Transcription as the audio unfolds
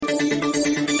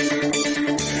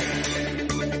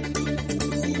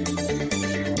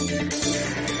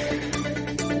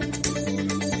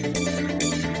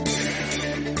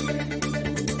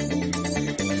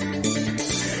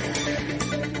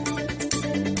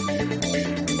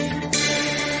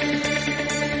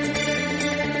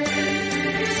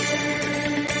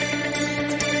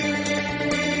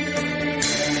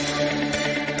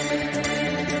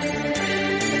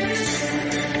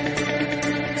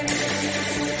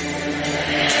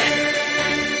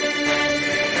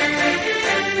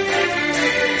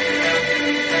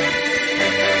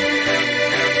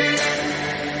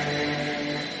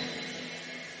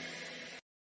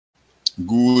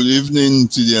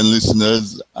TDN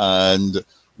listeners, and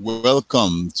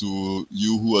welcome to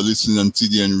you who are listening on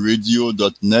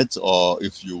tdnradio.net, or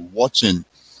if you're watching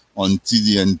on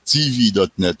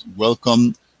tdntv.net.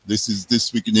 Welcome. This is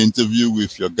This Week in Interview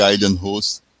with your guide and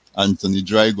host, Anthony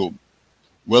Drago.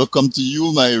 Welcome to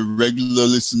you, my regular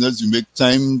listeners. You make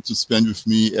time to spend with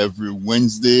me every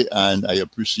Wednesday, and I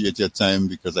appreciate your time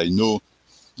because I know,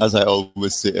 as I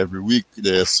always say every week,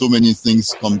 there are so many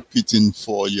things competing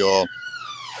for your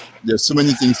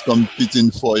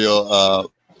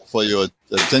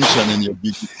attention in your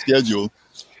busy schedule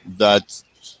that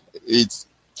I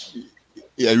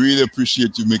really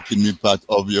appreciate you making me part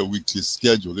of your weekly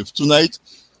schedule. If tonight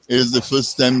is the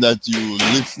first time that you're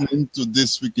listening to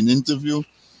This Week in Interview,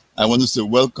 I want to say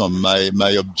welcome.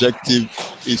 My objective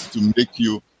is to make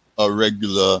you a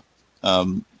regular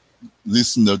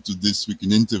listener to This Week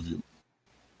in Interview.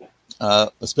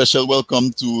 A special welcome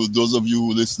to those of you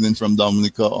who are listening from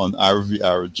Dominica on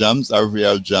RVR Jams.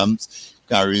 RVR Jams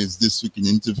carries This Week in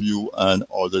Interview and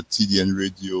other TDN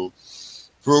radio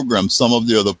programs, some of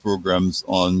the other programs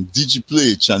on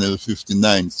DigiPlay channel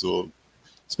 59. So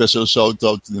special shout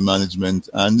out to the management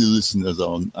and the listeners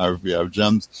on RVR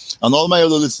Jams and all my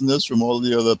other listeners from all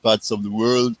the other parts of the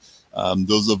world.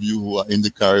 Those of you who are in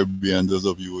the Caribbean, those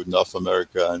of you in North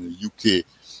America and the UK.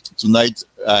 Tonight,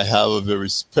 I have a very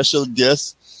special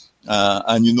guest.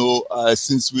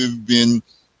 Since we've been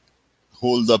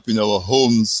holed up in our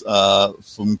homes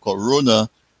from Corona,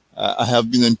 I have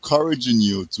been encouraging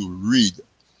you to read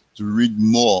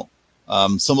more.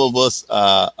 Some of us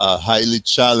are highly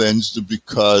challenged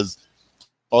because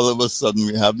all of a sudden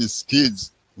we have these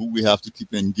kids who we have to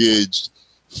keep engaged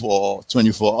for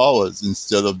 24 hours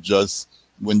instead of just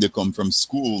when they come from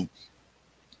school.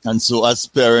 And so as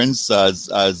parents, as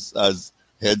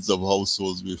heads of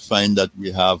households, we find that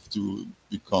we have to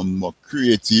become more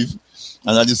creative.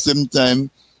 And at the same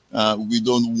time, we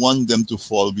don't want them to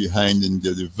fall behind in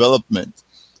their development.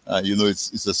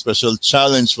 It's a special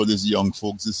challenge for these young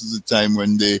folks. This is a time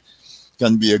when they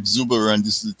can be exuberant.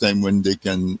 This is a time when they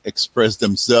can express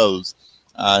themselves.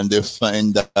 And they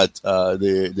find that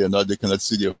they cannot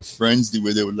see their friends the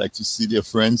way they would like to see their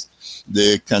friends.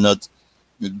 They cannot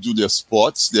do their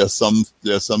sports. There are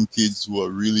some kids who are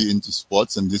really into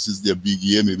sports, and this is their big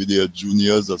year. Maybe they are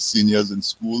juniors or seniors in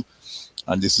school,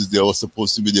 and they are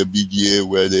supposed to be their big year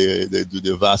where they do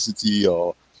their varsity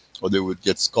or they would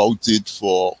get scouted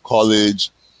for college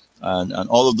and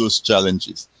all of those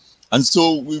challenges. And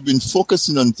so we've been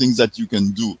focusing on things that you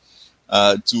can do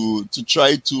to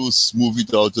try to smooth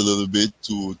it out a little bit,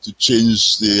 to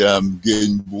change the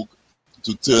game book,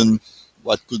 to turn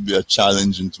what could be a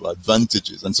challenge into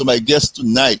advantages. And so my guest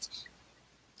tonight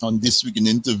on This Week in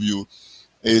Interview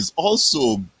is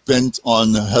also bent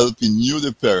on helping you,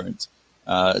 the parent,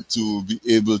 to be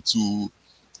able to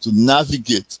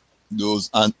navigate those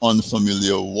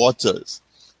unfamiliar waters.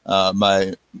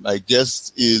 My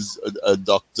guest is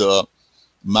Dr.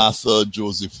 Martha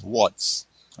Joseph Watts.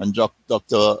 And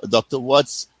Dr.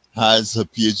 Watts has her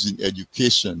PhD in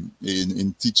education,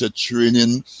 in teacher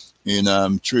training,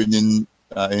 in training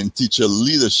in teacher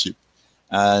leadership,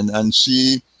 and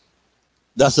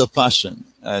that's her passion,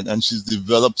 and she's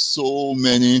developed so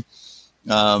many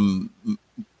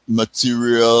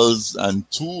materials and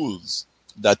tools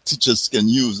that teachers can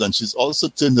use, and she's also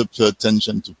turned up her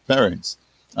attention to parents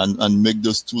and make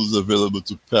those tools available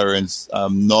to parents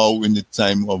now in the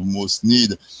time of most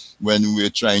need when we're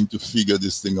trying to figure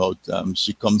this thing out.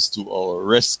 She comes to our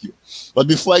rescue. But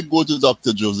before I go to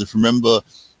Dr. Joseph, remember,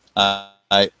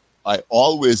 I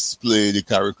always play the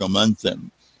CARICOM anthem,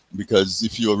 because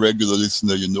if you're a regular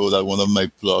listener, you know that one of my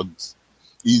plugs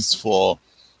is for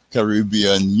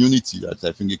Caribbean unity, that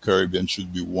I think the Caribbean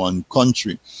should be one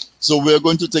country. So we're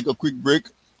going to take a quick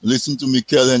break, listen to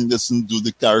Mikel Henderson do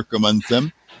the CARICOM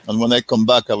anthem, and when I come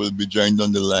back, I will be joined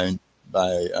on the line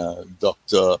by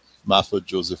Dr. Martha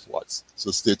Joseph Watts. So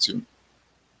stay tuned.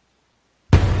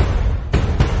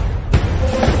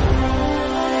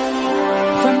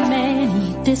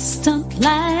 Distant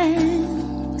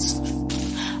lands,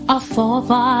 our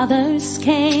forefathers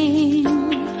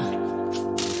came,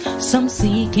 some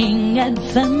seeking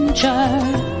adventure,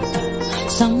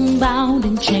 some bound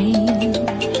in chains.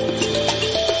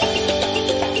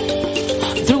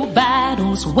 Through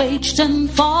battles waged and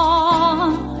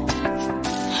fought,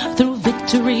 through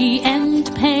victory and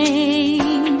pain,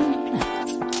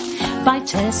 by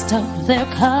test of their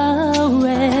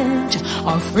courage,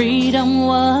 our freedom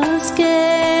was gained.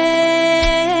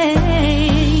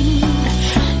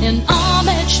 In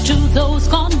homage to those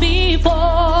gone before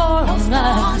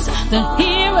us, the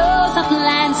heroes of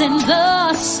lands in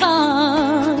the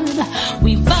sun,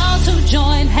 we vow to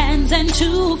join hands and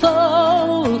to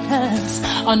focus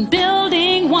on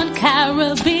building one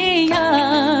Caribbean.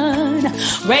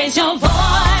 Raise your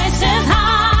voices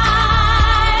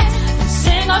high,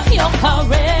 sing of your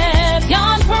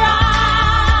Caribbean pride.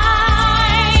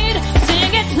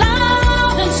 Sing it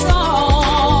loud and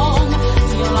strong,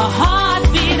 feel our hearts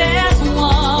beat as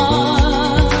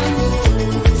one.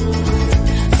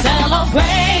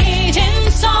 Celebrating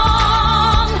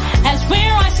song as we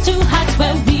rise to heights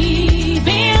where we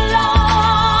belong.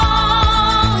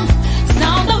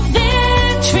 Sound the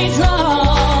victory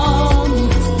drum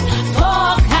for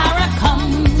CARICOM.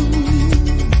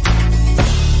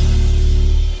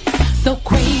 Though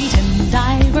great and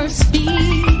diverse be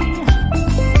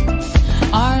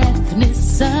our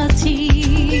ethnicities,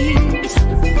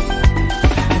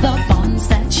 the bonds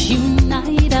that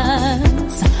unite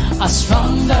us are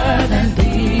stronger than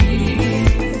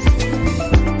these.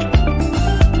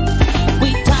 We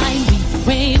dine, we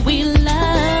pray, we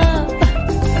love,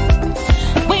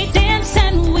 we dance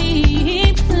and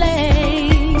we play.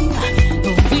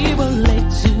 We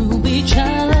relate to each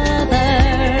other,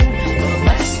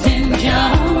 rest in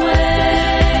your way.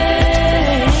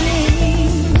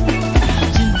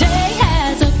 Today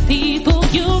as a people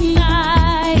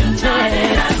united,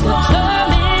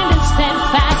 determined and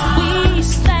steadfast we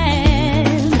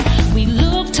stand. We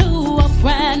look to a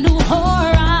brand new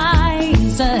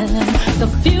horizon, the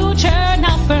future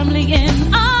now firmly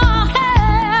in our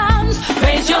hands.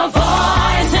 Raise your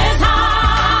voices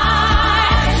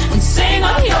high and sing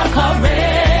of your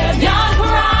Caribbean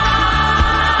pride.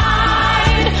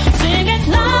 Sing it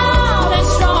loud and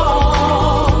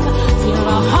strong, feel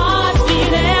our hearts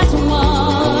beat as one.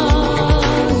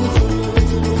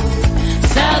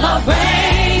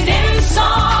 Celebrating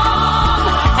song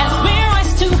as we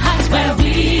rise to heights where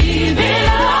we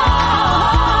belong.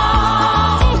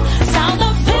 Sound the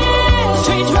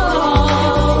victory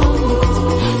drum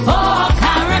for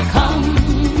CARICOM.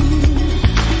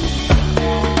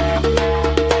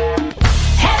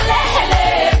 Hele hele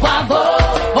guabo,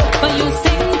 open you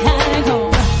sing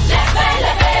CARICOM. Lepe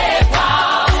lepe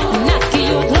guabo, naki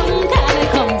you drum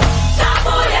CARICOM.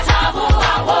 Tabu ya tabu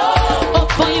awo,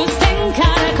 open you sing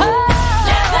CARICOM.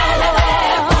 Lepe lepe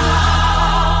guabo,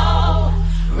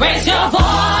 raise your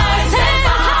voices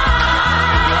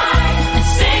high and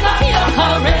sing of your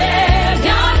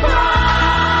Caribbean pride.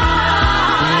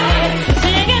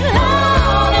 Sing it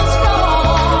loud and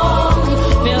strong,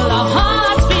 feel our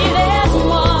hearts beat as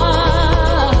one.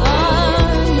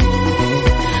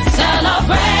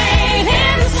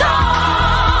 Celebrating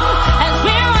song as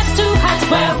we rise to heights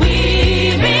where we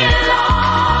belong.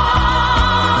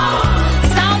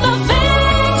 Sound the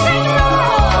victory drum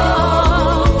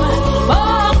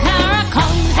for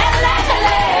CARICOM. Hele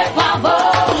hele guavo,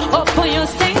 open your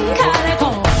sing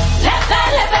CARICOM. Lepe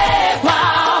lepe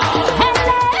guavo,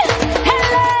 hele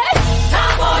hele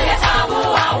tabu ya tabu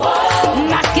awo,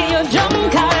 naki your drum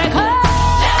CARICOM.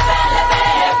 Lepe lepe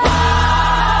guavo.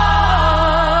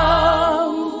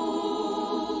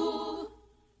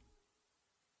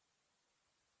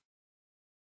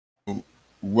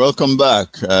 Welcome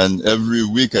back. And every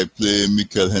week I play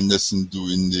Michael Henderson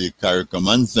doing the CARICOM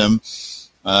anthem.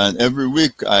 And every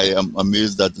week I am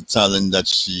amazed at the talent that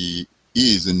she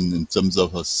is in terms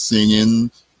of her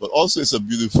singing, but also it's a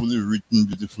beautifully written,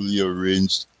 beautifully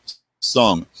arranged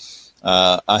song.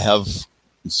 I have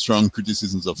strong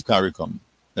criticisms of CARICOM.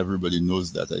 Everybody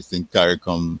knows that. I think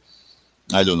CARICOM,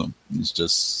 I don't know, it's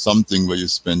just something where you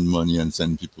spend money and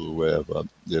send people wherever.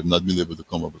 They have not been able to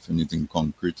come up with anything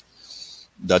concrete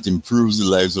that improves the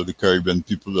lives of the Caribbean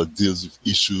people or deals with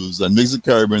issues and makes the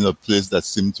Caribbean a place that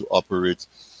seems to operate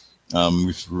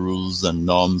with rules and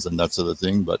norms and that sort of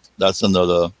thing. But that's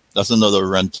another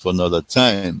rant for another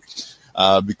time.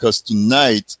 Because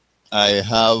tonight I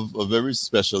have a very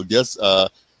special guest. I'm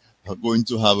going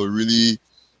to have a really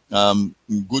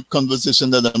good conversation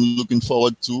that I'm looking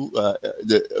forward to.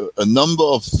 A number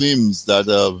of themes that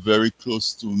are very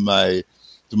close to my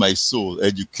soul: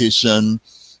 education,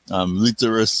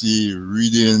 literacy,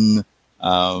 reading,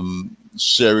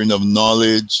 sharing of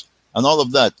knowledge, and all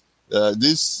of that.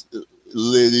 This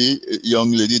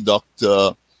young lady,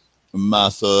 Dr.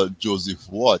 Martha Joseph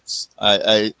Watts,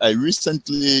 I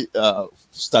recently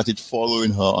started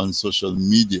following her on social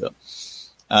media,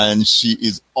 and she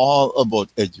is all about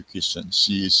education.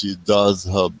 She does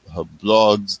her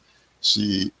blogs.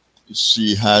 She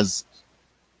has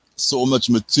so much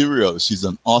material. She's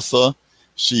an author.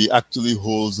 She actually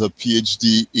holds her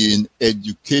PhD in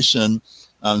education,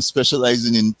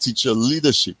 specializing in teacher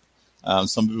leadership.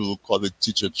 Some people will call it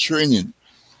teacher training.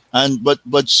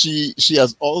 But she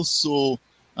has also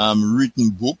written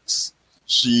books.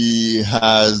 she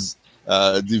has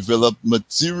developed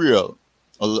material,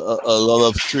 a lot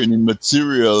of training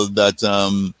material that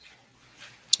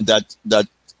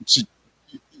she,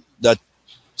 that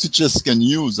teachers can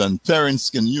use and parents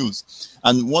can use.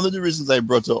 And one of the reasons I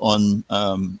brought her on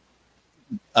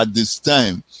at this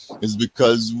time is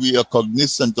because we are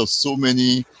cognizant of so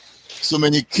many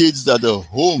kids that are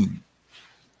home,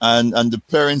 and the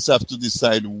parents have to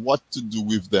decide what to do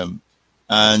with them,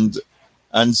 and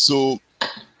so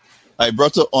I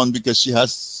brought her on because she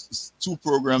has two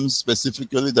programs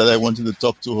specifically that I wanted to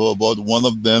talk to her about. One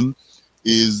of them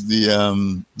is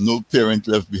the No Parent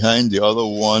Left Behind. The other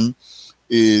one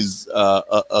is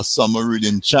a summer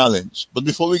reading challenge. But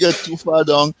before we get too far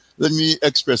down, let me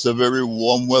express a very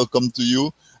warm welcome to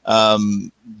you,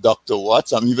 Dr.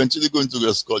 Watts. I'm eventually going to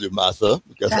just call you Martha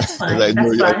because I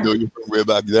know you from way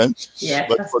back then. Yeah,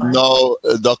 but for now,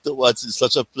 Dr. Watts, it's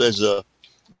such a pleasure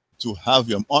to have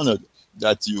you. I'm honored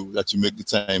that you make the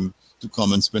time to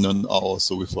come and spend an hour or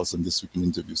so with us on this weekend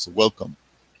interview. So welcome.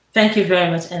 Thank you very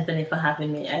much, Anthony, for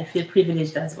having me. I feel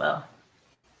privileged as well.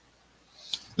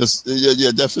 Yes,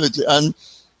 yeah, definitely. And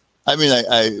I mean,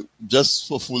 I just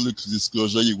for full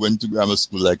disclosure, you went to grammar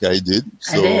school like I did.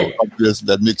 So obviously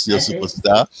that makes you a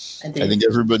superstar. I think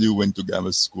everybody who went to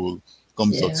grammar school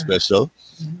comes out special.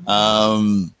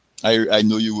 Mm-hmm. I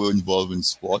know you were involved in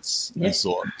sports and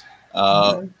so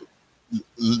on.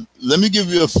 Let me give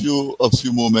you a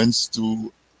few moments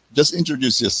to just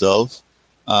introduce yourself,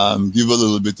 give a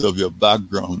little bit of your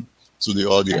background to the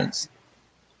audience.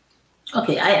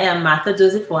 Okay, I am Martha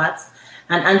Joseph Watts,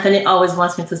 and Anthony always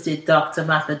wants me to say Dr.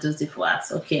 Martha Joseph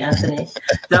Watts. Okay, Anthony,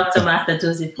 Dr. Martha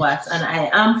Joseph Watts, and I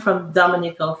am from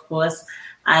Dominica, of course.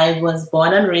 I was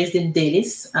born and raised in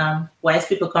Dalis. Wise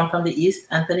people come from the East.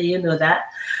 Anthony, you know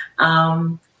that.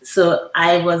 So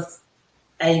I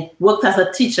worked as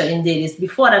a teacher in Dalis.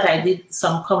 Before that, I did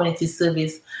some community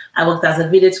service. I worked as a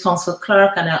village council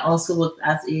clerk, and I also worked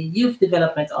as a youth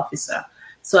development officer.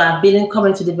 So I've been in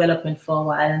community development for a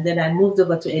while, and then I moved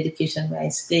over to education where I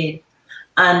stayed.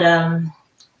 And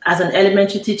as an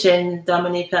elementary teacher in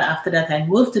Dominica, after that, I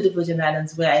moved to the Virgin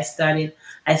Islands where I studied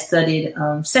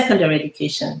secondary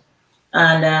education.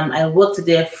 And I worked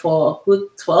there for a good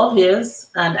 12 years,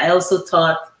 and I also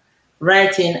taught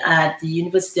writing at the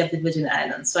University of the Virgin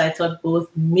Islands. So I taught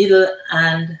both middle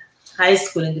and high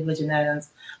school in the Virgin Islands,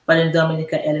 but in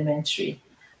Dominica Elementary.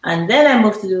 And then I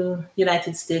moved to the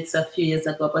United States a few years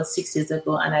ago, about 6 years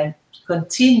ago, and I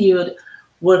continued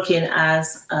working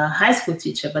as a high school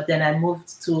teacher, but then I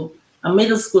moved to a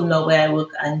middle school now where I work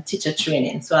in teacher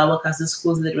training. So I work as a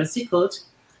school's literacy coach,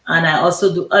 and I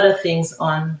also do other things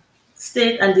on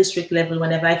state and district level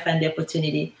whenever I find the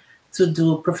opportunity to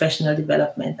do professional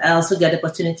development. I also get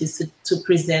opportunities to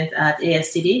present at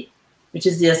ASCD, which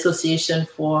is the Association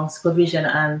for Supervision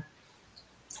and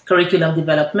Curriculum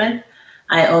Development.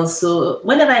 I also,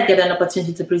 whenever I get an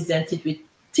opportunity to present it with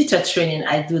teacher training,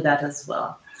 I do that as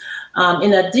well.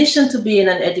 In addition to being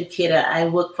an educator, I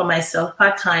work for myself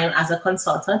part-time as a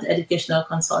consultant, educational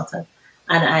consultant,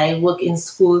 and I work in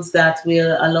schools that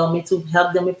will allow me to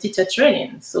help them with teacher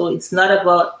training. So it's not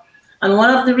about, and one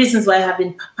of the reasons why I have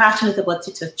been passionate about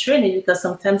teacher training, because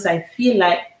sometimes I feel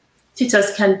like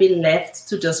teachers can be left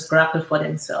to just grapple for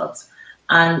themselves.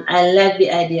 And I like the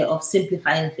idea of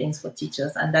simplifying things for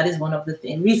teachers. And that is one of the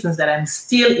reasons that I'm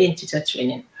still in teacher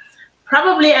training.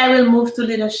 Probably I will move to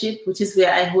leadership, which is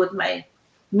where I hold my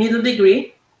middle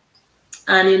degree.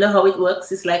 And you know how it works.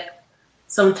 It's like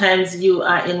sometimes you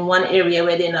are in one area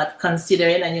where they're not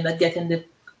considering and you're not getting the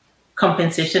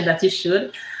compensation that you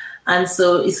should. And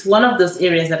so it's one of those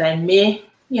areas that I may,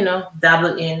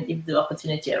 dabble in if the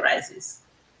opportunity arises.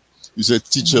 You said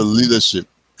teacher leadership.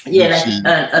 Yeah,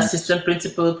 like assistant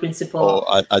principal,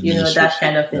 that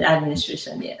kind of thing,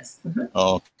 administration, yes. Mm-hmm.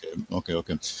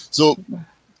 Okay. So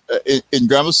in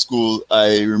grammar school,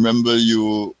 I remember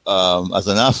you as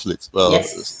an athlete,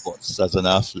 sports as an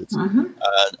athlete. Mm-hmm.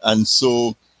 And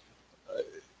so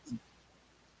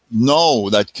now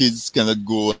that kids cannot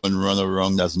go and run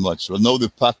around as much, well, now the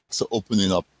parks are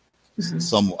opening up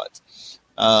somewhat.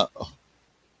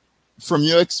 From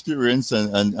your experience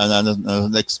and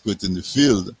an expert in the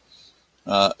field,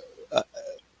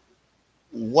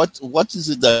 what is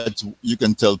it that you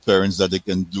can tell parents that they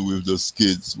can do with those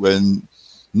kids when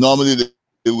normally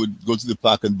they would go to the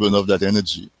park and burn off that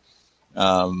energy?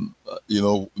 Now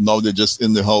they're just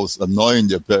in the house annoying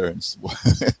their parents.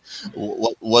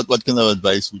 What kind of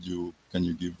advice would you can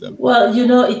you give them? Well,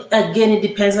 it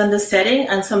depends on the setting.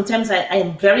 And sometimes I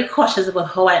am very cautious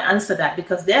about how I answer that,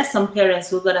 because there are some parents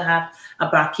who are going to have a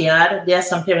backyard. There are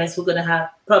some parents who are going to have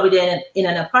probably they're in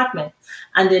an apartment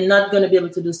and they're not going to be able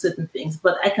to do certain things.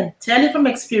 But I can tell you from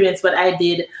experience what I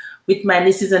did with my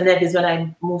nieces and nephews when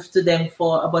I moved to them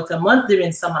for about a month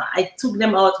during summer. I took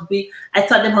them out. I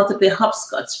taught them how to play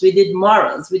hopscotch. We did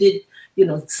morals. We did,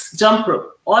 jump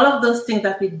rope. All of those things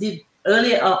that we did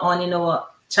earlier on in our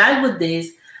childhood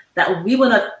days that we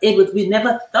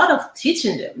never thought of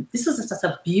teaching them. This was such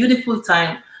a beautiful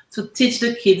time to teach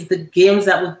the kids the games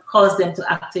that would cause them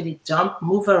to actually jump,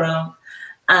 move around,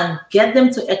 and get them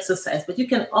to exercise. But you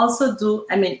can also do,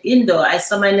 indoor. I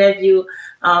saw my nephew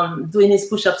doing his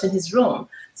push-ups in his room.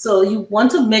 So you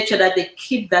want to make sure that they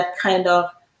keep that kind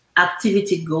of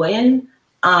activity going,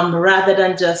 rather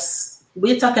than just,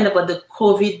 we're talking about the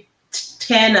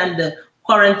COVID-10 and the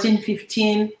quarantine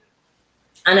 15.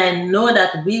 And I know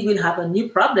that we will have a new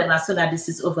problem as soon as this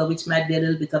is over, which might be a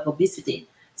little bit of obesity.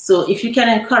 So if you can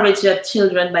encourage your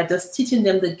children by just teaching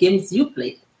them the games you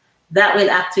play, that will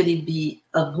actually be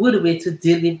a good way to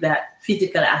deal with that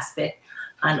physical aspect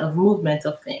and of movement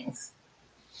of things.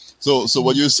 So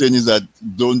what you're saying is that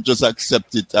don't just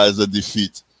accept it as a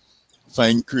defeat.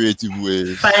 Find creative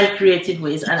ways.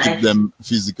 And keep them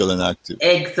physical and active.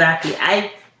 Exactly.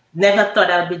 I never thought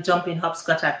I would be jumping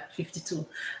hopscotch at 52,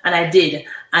 and I did.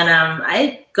 And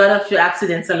I got a few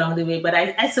accidents along the way, but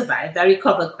I survived. I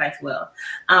recovered quite well.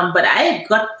 But I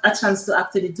got a chance to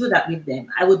actually do that with them.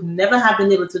 I would never have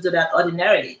been able to do that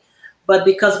ordinarily. But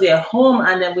because we are home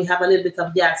and then we have a little bit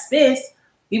of yard space,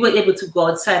 we were able to go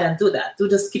outside and do that, do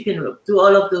the skipping rope, do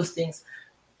all of those things.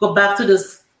 Go back to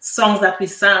those songs that we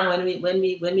sang when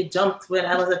we jumped when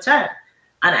I was a child.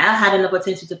 And I had an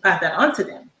opportunity to pass that on to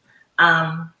them.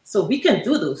 So we can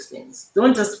do those things.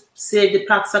 Don't just say the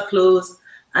parks are closed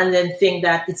and then think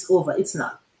that it's over. It's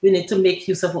not. We need to make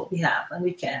use of what we have, and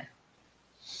we can.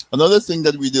 Another thing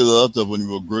that we did a lot of when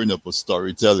we were growing up was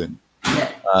storytelling.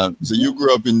 Yeah. So you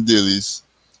grew up in Daly's,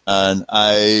 and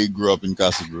I grew up in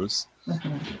Castle Bruce.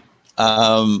 Mm-hmm.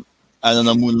 And on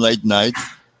a moonlight night,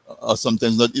 or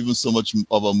sometimes not even so much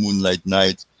of a moonlight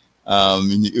night,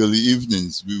 in the early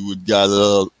evenings, we would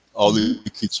gather all the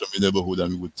kids from the neighborhood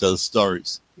and we would tell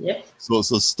stories. Yep. So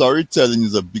storytelling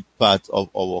is a big part of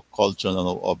our culture and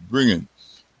our upbringing.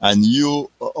 And you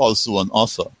are also an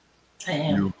author. I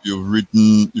am. You've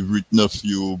written a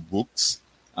few books.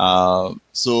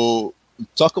 So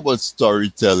talk about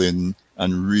storytelling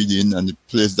and reading and the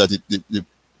place that the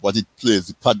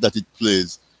part that it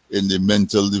plays in the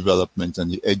mental development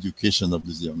and the education of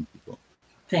these young people.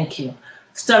 Thank you.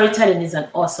 Storytelling is an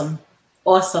awesome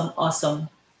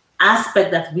aspect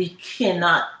that we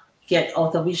cannot get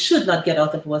out of. We should not get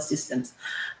out of our systems.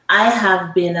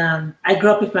 I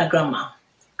grew up with my grandma,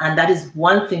 and that is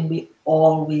one thing we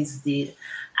always did.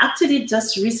 Actually,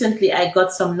 just recently, I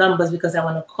got some numbers because I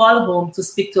want to call home to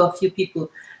speak to a few people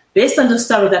based on the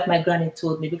story that my granny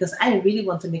told me, because I really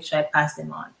want to make sure I pass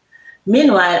them on.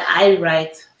 Meanwhile, I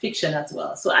write fiction as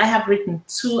well. So I have written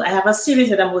I have a series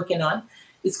that I'm working on.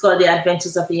 It's called The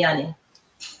Adventures of Yanni.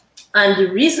 And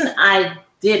the reason I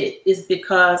did it is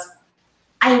because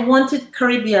I wanted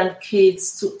Caribbean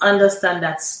kids to understand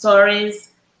that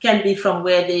stories can be from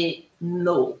where they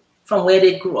know, from where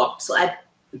they grew up. So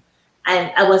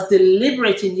I was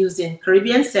deliberate in using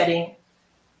Caribbean setting,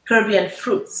 Caribbean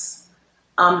fruits.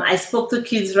 I spoke to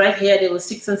kids right here. They were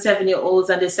 6 and 7 year olds,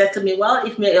 and they said to me, well,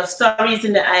 if your story is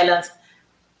in the islands,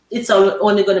 it's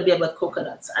only going to be about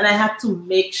coconuts. And I had to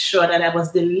make sure that I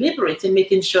was deliberate in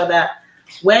making sure that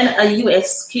when a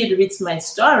U.S. kid reads my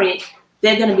story,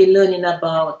 they're going to be learning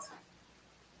about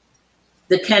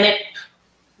the canop,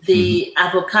 the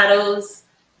avocados,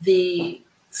 the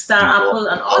star apple,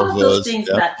 and all of those things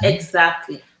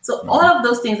exactly. So all of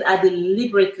those things are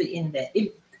deliberately in there.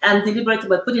 I'm deliberate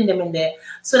about putting them in there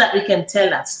so that we can tell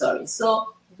that story.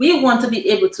 So we want to be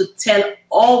able to tell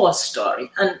our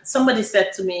story. And somebody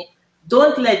said to me,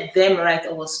 don't let them write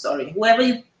our story. Whoever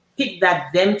you pick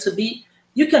that them to be,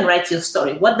 you can write your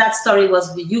story. What that story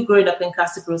was with you growing up in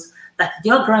Castle Bruce, that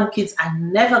your grandkids are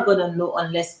never going to know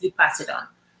unless you pass it on.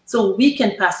 So we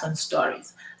can pass on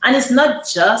stories. And it's not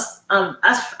just,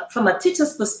 as from a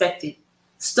teacher's perspective,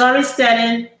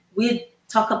 storytelling, we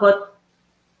talk about,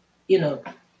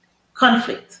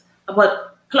 conflict,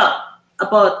 about plot,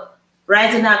 about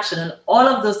rising action, and all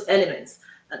of those elements.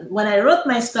 And when I wrote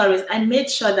my stories, I made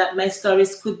sure that my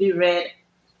stories could be read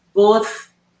both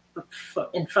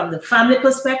from the family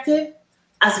perspective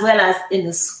as well as in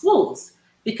the schools,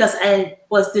 because I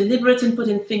was deliberate in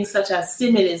putting things such as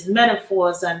similes,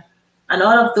 metaphors, and and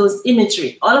all of those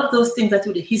imagery, all of those things that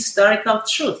were the historical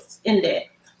truths in there,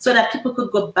 so that people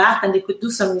could go back and they could do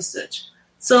some research.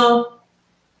 So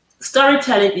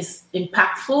storytelling is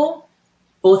impactful,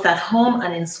 both at home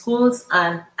and in schools,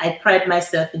 and I pride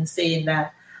myself in saying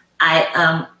that I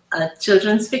am a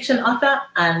children's fiction author,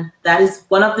 and that is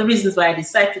one of the reasons why I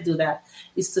decided to do that,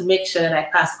 is to make sure that I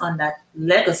pass on that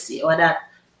legacy, or that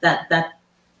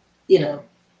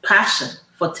passion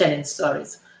for telling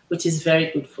stories, which is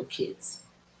very good for kids.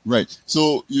 Right.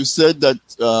 So you said that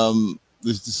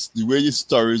the way your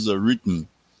stories are written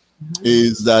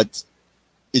is that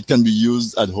it can be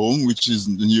used at home, which is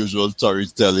the usual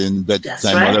storytelling,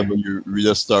 bedtime, right. whatever. You read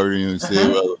a story and you say,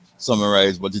 well,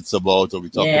 summarize what it's about, or we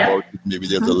talk about it, maybe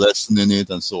there's a lesson in it,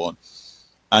 and so on.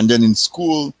 And then in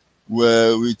school,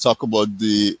 where we talk about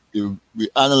we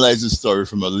analyze the story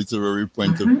from a literary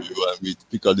point of view, and we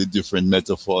pick out the different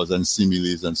metaphors and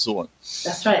similes and so on.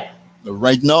 That's right.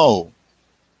 Right now,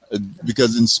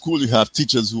 because in school you have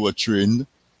teachers who are trained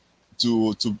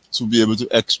to be able to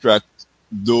extract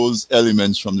those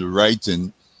elements from the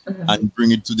writing and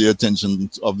bring it to the attention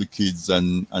of the kids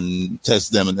and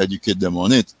test them and educate them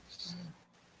on it.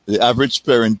 The average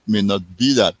parent may not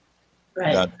be that.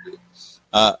 Right.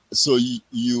 So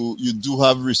you do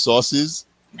have resources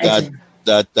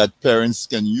that parents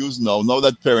can use now. Now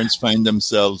that parents find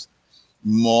themselves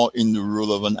more in the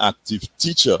role of an active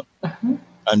teacher,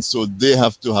 and so they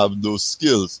have to have those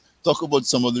skills. Talk about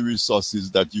some of the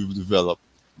resources that you've developed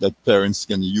that parents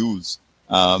can use,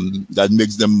 that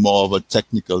makes them more of a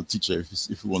technical teacher,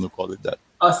 if you want to call it that.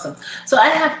 Awesome. So I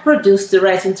have produced the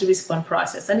Writing to Respond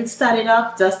process, and it started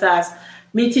off just as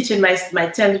me teaching my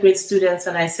 10th grade students,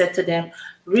 and I said to them,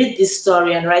 read this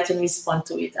story and write and respond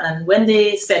to it. And when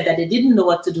they said that they didn't know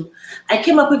what to do, I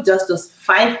came up with just those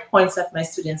 5 points that my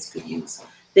students could use.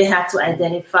 They had to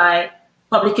identify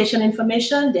publication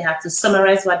information, they had to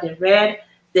summarize what they read,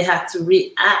 they had to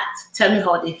react, tell me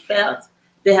how they felt,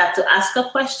 they had to ask a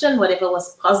question, whatever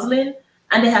was puzzling,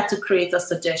 and they had to create a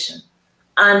suggestion.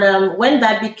 And when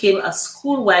that became a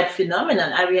school-wide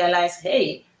phenomenon, I realized,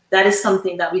 hey, that is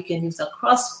something that we can use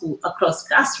across school, across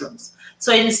classrooms.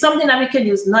 So it is something that we can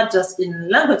use not just in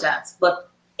language arts, but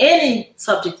any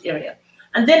subject area.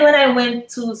 And then when I went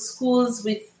to schools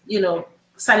with,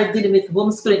 started dealing with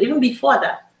homeschooling, even before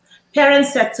that,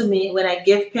 parents said to me, when I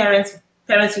gave parents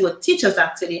who were teachers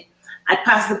actually, I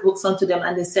passed the books on to them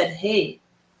and they said, hey,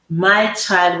 my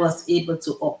child was able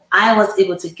to, or I was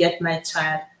able to get my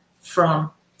child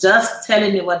from just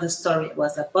telling me what the story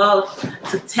was about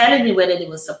to telling me whether they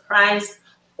were surprised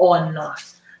or not.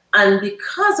 And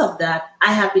because of that,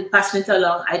 I have been passing it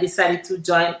along. I decided to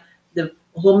join the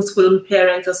Homeschooling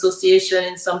Parents Association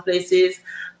in some places,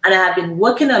 and I have been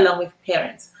working along with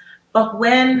parents. But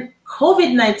when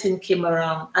COVID-19 came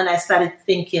around and I started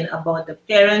thinking about the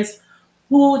parents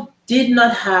who did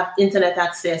not have internet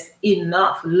access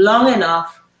long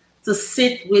enough to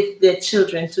sit with their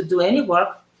children to do any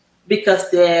work, because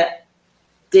their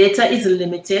data is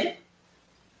limited,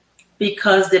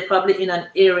 because they're probably in an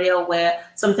area where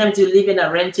sometimes you live in a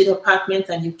rented apartment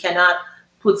and you cannot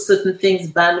put certain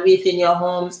things bandwidth in your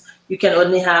homes. You can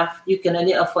only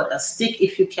afford a stick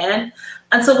if you can.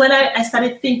 And so when I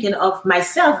started thinking of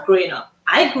myself growing up,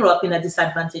 I grew up in a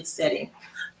disadvantaged setting.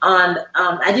 And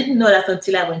I didn't know that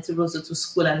until I went to Roseau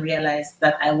School and realized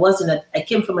that I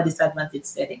came from a disadvantaged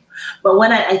setting. But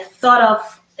when I thought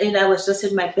of, I was just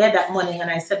in my bed that morning and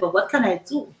I said, but what can I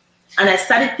do? And I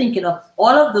started thinking of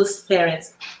all of those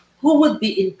parents who would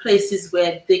be in places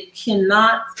where they do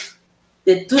not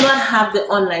have the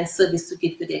online service to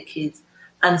give to their kids.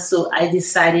 And so I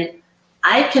decided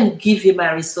I can give you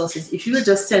my resources if you will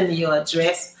just send me your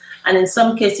address. And in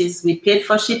some cases, we paid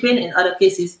for shipping. In other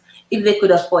cases, if they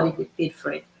could afford it, we paid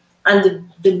for it. And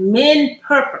the main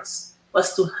purpose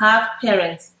was to have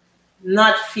parents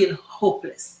not feel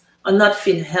hopeless or not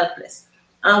feel helpless.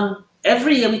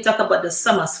 Every year we talk about the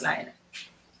summer slide,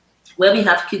 where we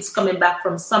have kids coming back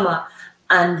from summer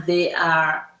and they've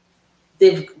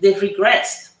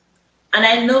regressed. And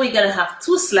I know we're gonna have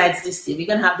 2 slides this year. We're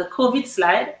gonna have the COVID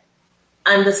slide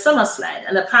and the summer slide.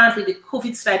 And apparently the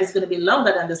COVID slide is gonna be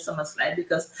longer than the summer slide,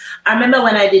 because I remember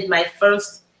when I did my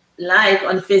first live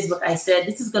on Facebook, I said,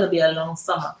 this is gonna be a long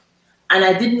summer. And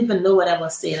I didn't even know what I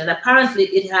was saying. And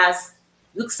apparently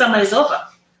summer is over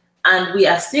and we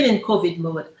are still in COVID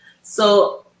mode.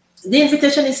 So the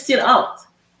invitation is still out.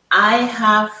 I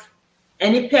have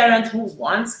any parent who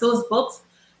wants those books,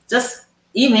 just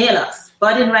email us,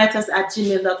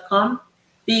 buddingwriters@gmail.com,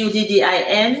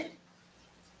 BUDDIN,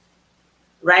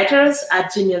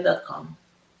 writers@gmail.com.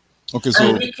 Okay,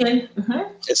 so we can,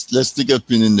 let's take a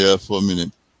pin in there for a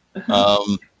minute.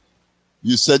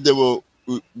 You said there were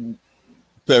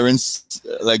parents,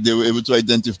 like they were able to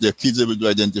identify, their kids able to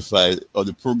identify, or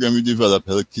the program you developed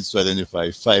helped kids to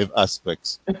identify 5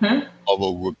 aspects of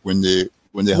a work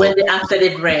after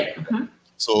they've read.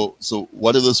 So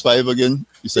what are those 5 again?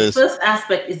 You said the first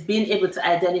aspect is being able to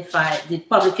identify the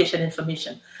publication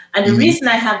information. And the reason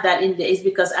I have that in there is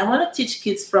because I want to teach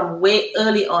kids from way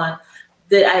early on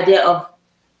the idea of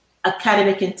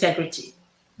academic integrity.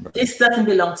 Right. This doesn't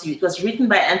belong to you. It was written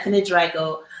by Anthony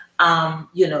Drago,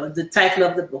 the title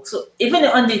of the book. So even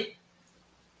on the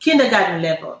kindergarten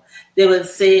level, they will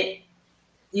say,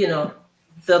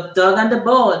 The Dog and the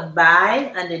Bone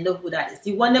by, and they know who that is.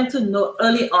 You want them to know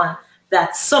early on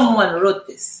that someone wrote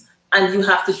this, and you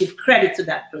have to give credit to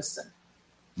that person.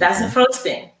 That's the first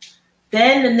thing.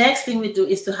 Then the next thing we do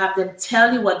is to have them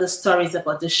tell you what the story is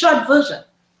about, the short version,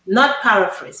 not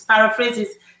paraphrase. Paraphrase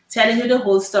is telling you the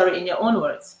whole story in your own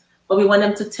words, but we want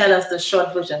them to tell us the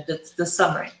short version, the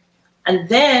summary. And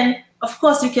then, of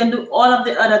course, you can do all of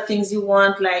the other things you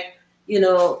want, like,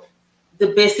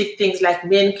 the basic things like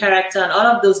main character and all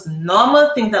of those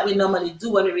normal things that we normally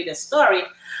do when we read a story.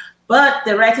 But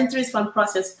the writing to respond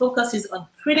process focuses on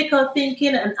critical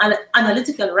thinking and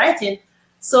analytical writing.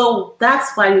 So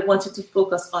that's why we wanted to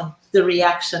focus on the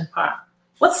reaction part.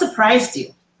 What surprised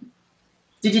you?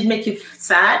 Did it make you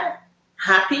sad,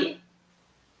 happy,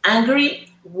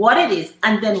 angry? What it is?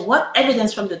 And then what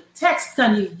evidence from the text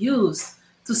can you use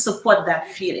to support that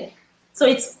feeling? So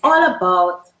it's all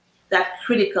about that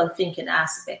critical thinking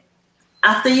aspect.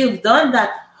 After you've done that,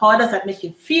 how does that make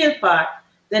you feel part?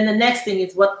 Then the next thing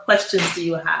is, what questions do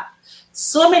you have?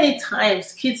 So many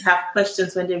times kids have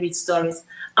questions when they read stories,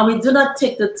 and we do not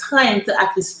take the time to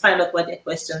at least find out what their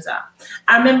questions are.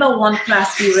 I remember one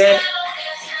class where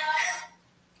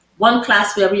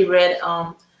we read,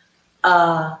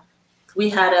 we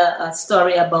had a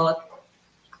story about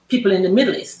people in the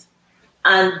Middle East.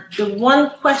 And the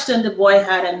one question the boy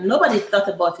had, and nobody thought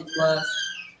about it, was,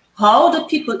 how do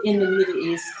people in the Middle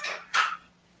East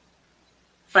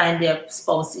find their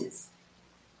spouses?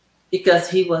 Because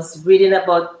he was reading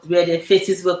about where their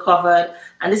faces were covered,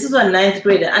 and this is a 9th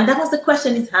grader, and that was the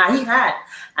question he had.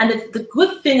 And the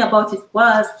good thing about it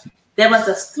was there was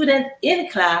a student in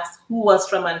class who was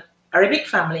from an Arabic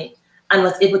family and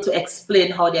was able to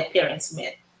explain how their parents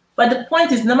met. But the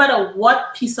point is, no matter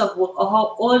what piece of work or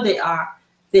how old they are,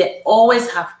 they always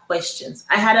have questions.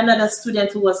 I had another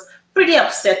student who was pretty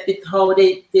upset with how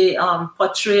they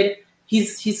portrayed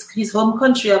his home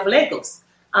country of Lagos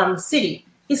city.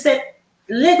 He said,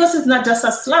 Lagos is not just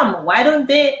a slum. Why don't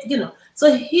they,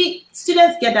 So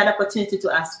students get that opportunity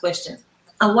to ask questions.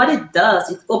 And what it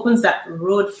does, it opens that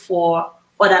road or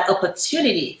that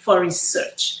opportunity for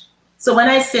research. So when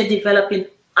I say developing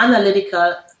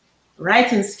analytical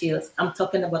writing skills, I'm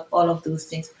talking about all of those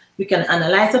things. You can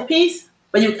analyze a piece,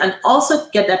 but you can also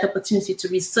get that opportunity to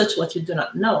research what you do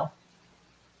not know.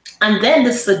 And then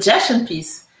the suggestion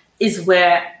piece is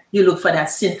where you look for that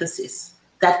synthesis,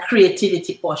 that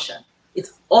creativity portion.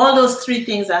 It's all those 3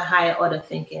 things are higher order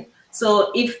thinking.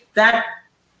 So if that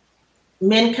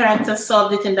main character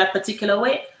solved it in that particular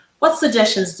way, what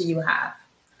suggestions do you have?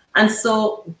 And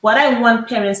so what I want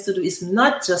parents to do is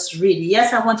not just read.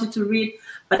 Yes, I want you to read,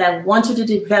 but I want you to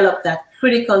develop that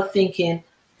critical thinking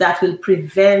that will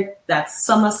prevent that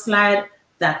summer slide,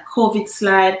 that COVID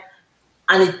slide.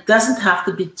 And it doesn't have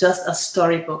to be just a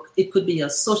storybook. It could be your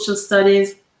social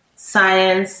studies,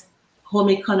 science, home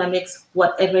economics,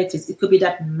 whatever it is. It could be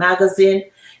that magazine.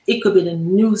 It could be the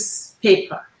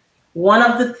newspaper. One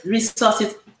of the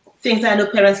resources, things I know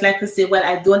parents like to say, well,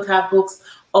 I don't have books,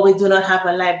 or we do not have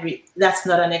a library. That's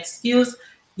not an excuse.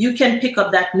 You can pick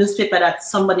up that newspaper that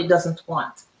somebody doesn't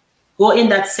want. Go in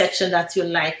that section that you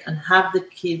like and have the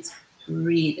kids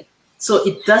read. So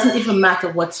it doesn't even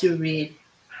matter what you read.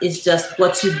 It's just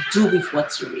what you do with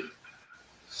what you read.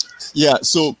 Yeah,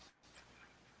 so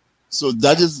those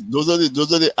are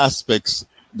the aspects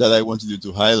that I wanted you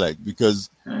to highlight, because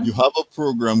you have a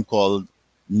program called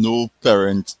No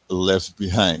Parent Left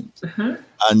Behind.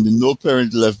 And the No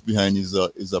Parent Left Behind is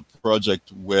a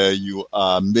project where you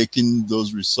are making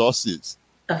those resources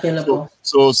available.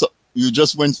 So you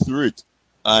just went through it,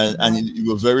 and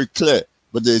you were very clear.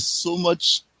 But there's so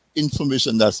much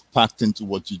information that's packed into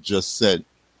what you just said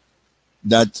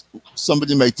that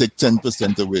somebody might take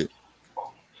 10% away.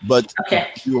 But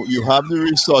you have the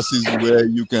resources where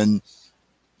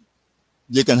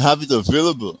they can have it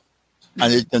available,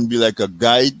 and it can be like a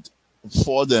guide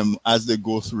for them as they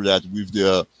go through that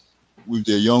with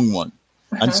their young one.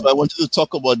 And so I wanted to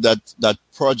talk about that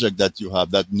project that you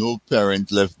have, that No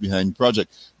Parent Left Behind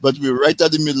project. But we're right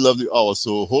at the middle of the hour,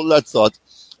 so hold that thought.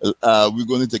 We're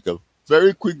going to take a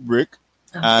very quick break.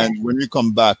 Okay. And when we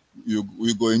come back, you're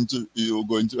going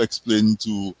to explain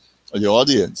to the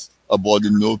audience about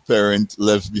the No Parent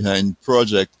Left Behind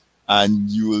project, and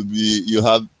you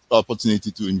have the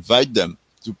opportunity to invite them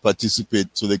to participate,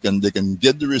 so they can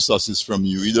get the resources from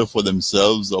you, either for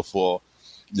themselves or for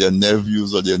their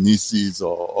nephews or their nieces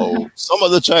or some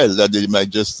other child that they might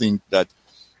just think that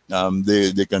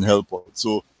they can help out.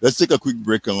 So let's take a quick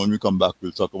break, and when we come back,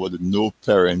 we'll talk about the No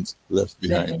Parent Left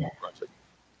Behind project.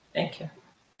 Thank you.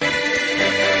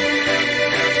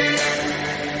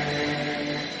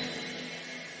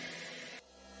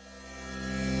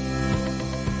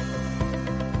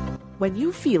 When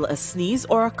you feel a sneeze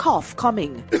or a cough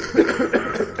coming,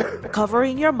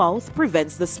 covering your mouth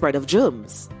prevents the spread of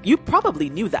germs. You probably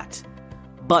knew that.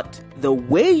 But the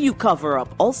way you cover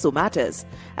up also matters,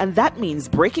 and that means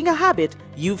breaking a habit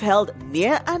you've held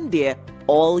near and dear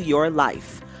all your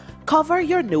life. Cover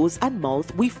your nose and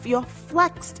mouth with your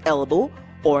flexed elbow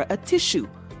or a tissue,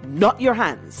 not your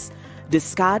hands.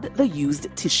 Discard the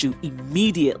used tissue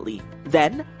immediately.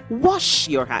 Then wash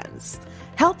your hands.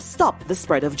 Help stop the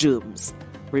spread of germs.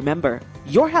 Remember,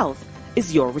 your health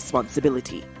is your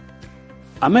responsibility.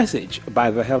 A message by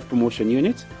the Health Promotion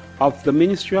Unit of the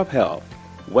Ministry of Health,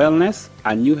 Wellness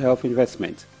and New Health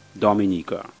Investment,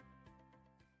 Dominica.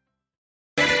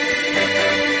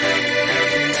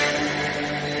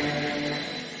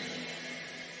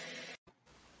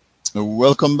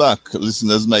 Welcome back,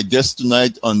 listeners. My guest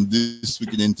tonight on this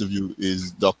weekend interview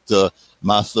is Dr.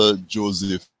 Martha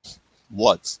Joseph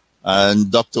Watts.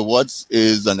 And Dr. Watts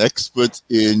is an expert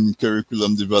in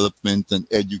curriculum development and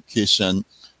education,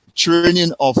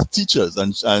 training of teachers.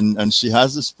 And she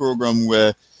has this program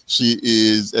where she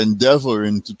is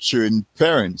endeavoring to train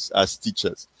parents as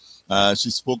teachers. She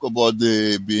spoke about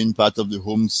being part of the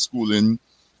homeschooling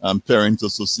Parent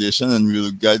Association, and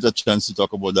we'll get a chance to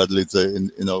talk about that later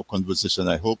in our conversation,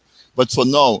 I hope. But for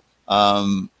now,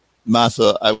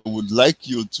 Martha, I would like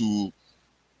you to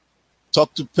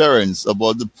talk to parents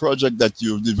about the project that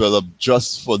you've developed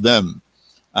just for them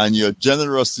and your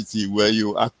generosity, where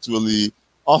you're actually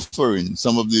offering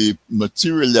some of the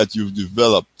material that you've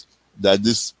developed that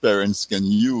these parents can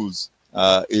use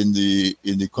in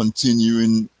the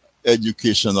continuing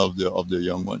education of their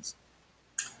young ones.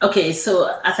 Okay,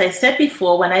 so as I said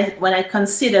before, when I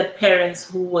consider parents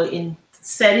who were in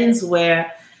settings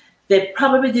where they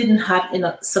probably didn't have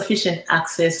enough sufficient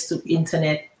access to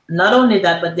internet. Not only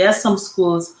that, but there are some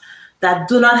schools that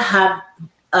do not have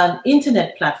an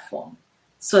internet platform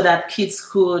so that kids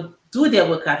could do their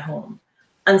work at home.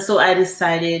 And so I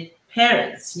decided,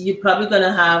 parents, you're probably going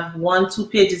to have 1-2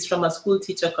 pages from a school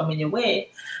teacher coming your way,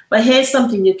 but here's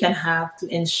something you can have to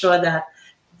ensure that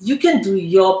you can do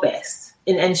your best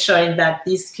in ensuring that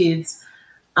these kids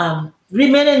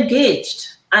remain engaged.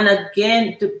 And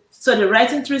again, so the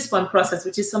writing to respond process,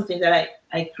 which is something that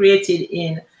I created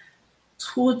in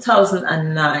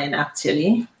 2009,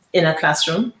 actually, in a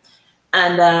classroom.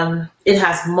 And it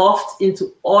has morphed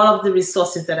into all of the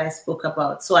resources that I spoke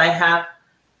about. So I have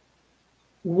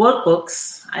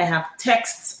workbooks, I have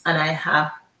texts, and I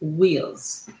have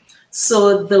wheels.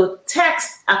 So the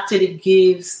text actually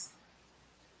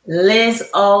lays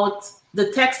out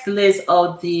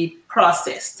the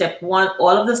process. Step 1,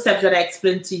 all of the steps that I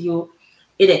explained to you,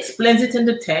 it explains it in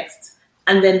the text.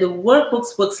 And then the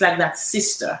workbooks works like that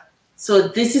sister. So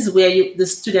this is where the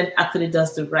student actually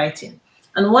does the writing.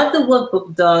 And what the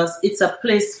workbook does, it's a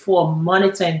place for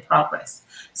monitoring progress.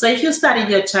 So if you studied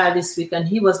your child this week and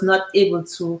he was not able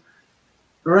to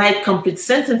write complete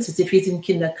sentences if he's in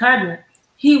kindergarten,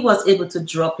 he was able to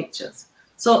draw pictures.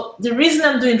 So the reason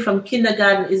I'm doing from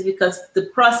kindergarten is because the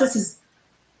process is,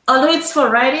 although it's for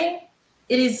writing,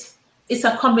 it's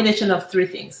a combination of 3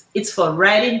 things. It's for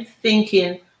writing,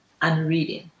 thinking, and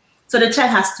reading. So the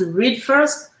child has to read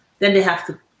first, then they have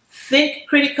to think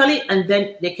critically, and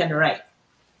then they can write.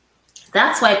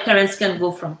 That's why parents can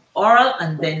go from oral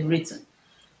and then written.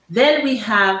 Then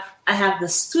I have the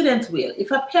student wheel.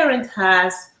 If a parent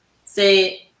has,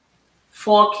 say,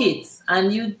 4 kids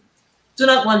and you do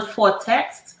not want 4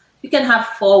 texts, you can have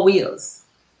 4 wheels.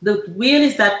 The wheel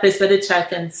is that place where the child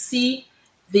can see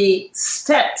the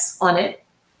steps on it,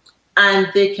 and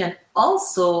they can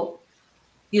also,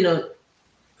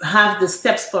 have the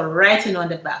steps for writing on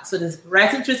the back. So there's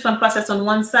writing to respond process on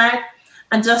one side,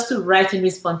 and just to write and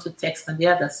respond to text on the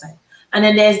other side. And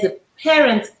then there's the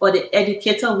parent or the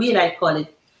educator wheel, I call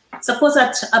it. Suppose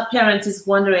a parent is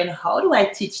wondering, how do I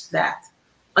teach that?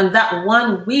 On that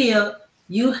one wheel,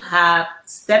 you have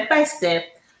step by step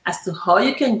as to how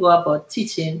you can go about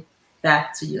teaching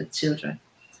that to your children.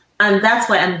 And that's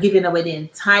why I'm giving away the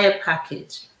entire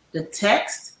package: the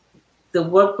text, the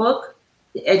workbook,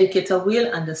 the educator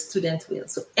will, and the student will.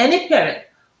 So any parent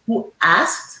who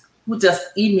asked, who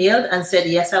just emailed and said,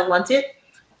 yes, I want it,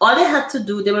 all they had to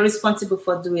do, they were responsible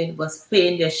for doing, was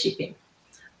paying their shipping.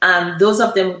 Those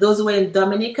who were in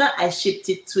Dominica, I shipped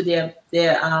it to their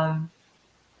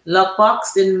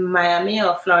lockbox in Miami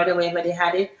or Florida, wherever they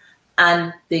had it,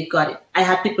 and they got it. I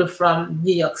had people from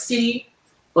New York City,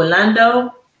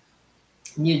 Orlando,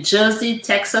 New Jersey,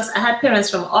 Texas. I had parents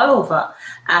from all over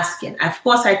asking. Of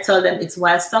course, I tell them it's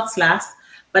while stocks last,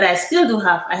 but I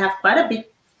have quite a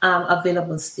bit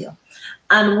available still.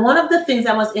 And one of the things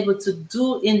I was able to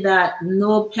do in that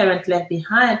No Parent Left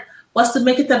Behind was to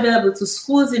make it available to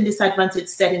schools in disadvantaged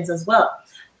settings as well,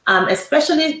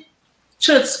 especially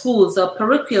church schools or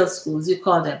parochial schools, you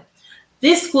call them.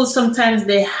 These schools, sometimes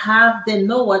they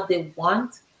know what they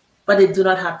want, but they do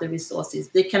not have the resources.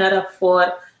 They cannot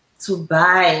afford to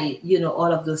buy,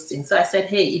 all of those things. So I said,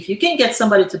 hey, if you can get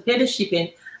somebody to pay the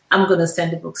shipping, I'm going to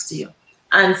send the books to you.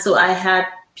 And so I had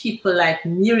people like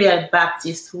Muriel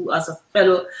Baptist, who was a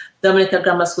fellow Dominica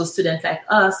Grammar School student like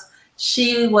us.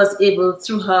 She was able,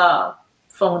 through her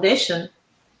foundation,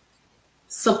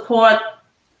 support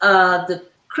the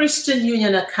Christian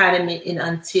Union Academy in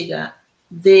Antigua.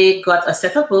 They got a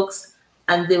set of books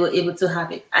and they were able to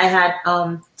have it. I had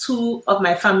 2 of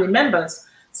my family members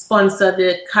sponsor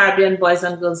the Caribbean Boys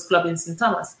and Girls Club in St.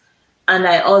 Thomas. And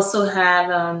I also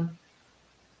have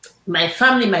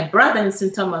my brother in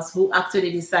St. Thomas, who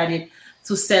actually decided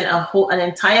to send an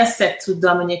entire set to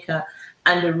Dominica.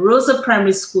 And the Rosa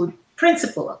Primary School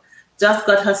principal just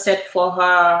got her set for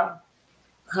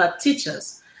her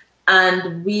teachers.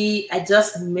 And I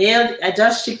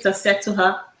just shipped a set to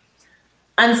her.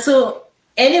 And so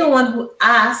anyone who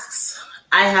asks,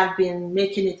 I have been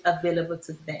making it available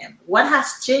to them. What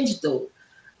has changed though?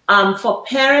 For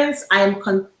parents, I'm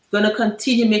going to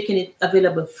continue making it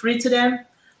available free to them.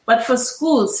 But for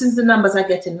schools, since the numbers are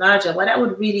getting larger, what I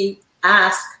would really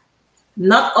ask,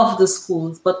 not of the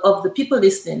schools, but of the people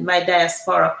listening, my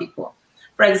diaspora people.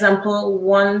 For example,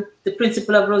 the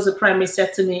principal of Rosa Primary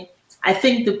said to me, I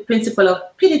think the principal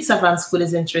of Pidit Savant School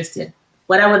is interested.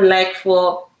 What I would like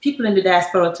for people in the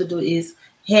diaspora to do is,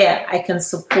 here, I can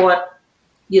support,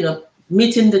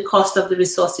 meeting the cost of the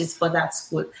resources for that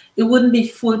school. It wouldn't be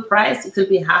full price, it will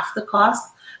be half the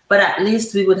cost, but at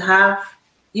least we would have,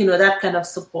 that kind of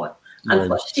support, and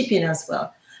for shipping as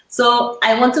well. So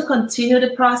I want to continue the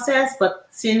process, but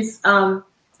since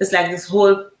it's like this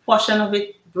whole portion of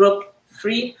it broke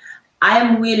free, I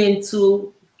am willing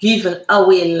to give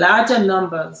away larger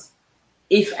numbers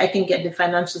if I can get the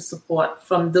financial support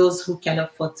from those who can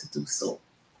afford to do so.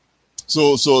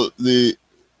 So the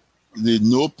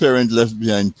No Parent Left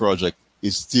Behind project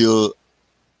is still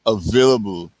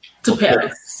available to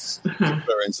parents. To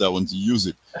parents that want to use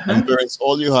it. And parents,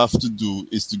 all you have to do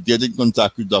is to get in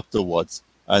contact with Dr. Watts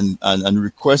and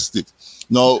request it.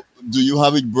 Now, do you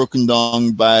have it broken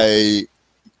down by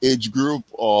age group,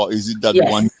 or is it that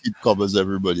one kid covers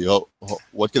everybody?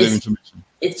 What kind of information?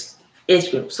 It's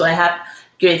age group. So I have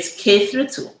grades K through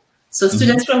 2. So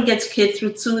students from grades K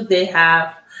through 2, they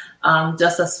have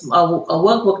just a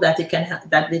workbook that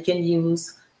they can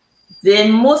use.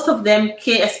 Then most of them,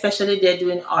 K especially, they're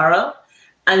doing oral,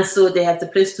 and so they have the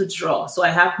place to draw. So I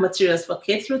have materials for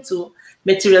K through 2,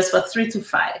 materials for 3 to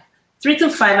 5. 3 to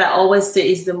 5, I always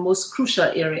say, is the most crucial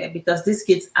area because these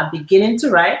kids are beginning to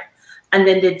write, and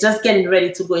then they're just getting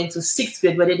ready to go into 6th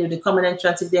grade where they do the common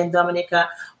entrance if they're in Dominica,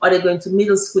 or they're going to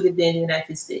middle school if they're in the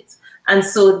United States. And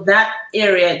so that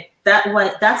area, that's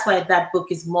why that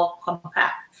book is more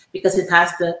compact, because it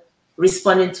has the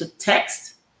responding to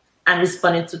text and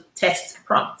responding to text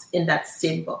prompt in that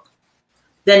same book.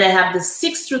 Then I have the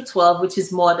 6 through 12, which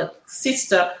is more the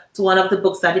sister to one of the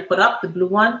books that he put up, the blue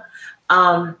one.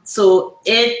 I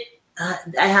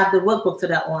have the workbook to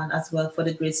that one as well for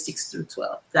the grades 6 through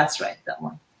 12. That's right, that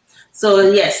one.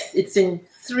 So yes, it's in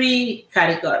 3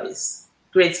 categories: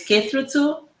 grades K through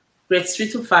 2, grades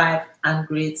 3 to 5, and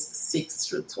grades 6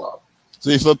 through 12. So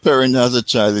if a parent has a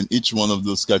child in each one of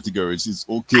those categories, it's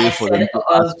okay for them to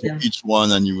ask for each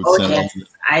one, and you would send them.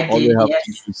 All they have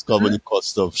to do is cover the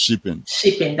cost of shipping.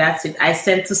 Shipping, that's it. I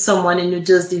sent to someone in New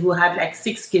Jersey who had like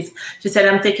 6 kids. She said,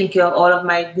 I'm taking care of all of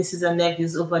my nieces and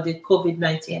nephews over the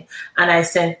COVID-19. And I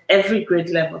sent every grade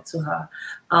level to her.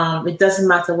 It doesn't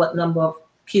matter what number of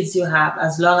kids you have,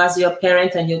 as long as you're a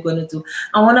parent and you're going to do.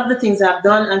 And one of the things I've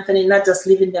done, Anthony, not just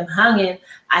leaving them hanging,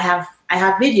 I have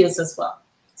videos as well.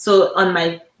 So on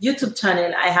my YouTube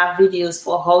channel, I have videos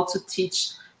for how to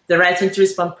teach the writing to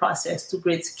respond process to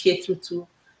grades K through 2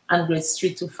 and grades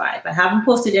 3 to 5. I haven't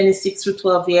posted any 6 through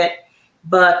 12 yet,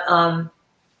 but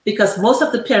because most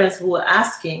of the parents who were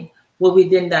asking were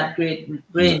within that grade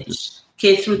range,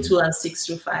 K through 2 and 6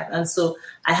 through 5. And so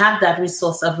I have that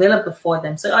resource available for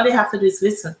them. So all they have to do is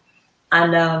listen,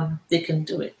 and they can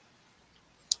do it.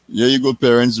 Here you go,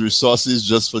 parents. Resources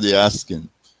just for the asking.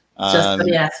 Just for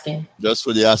the asking. Just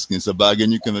for the asking. It's a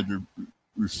bargain you cannot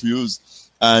refuse.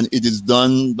 And it is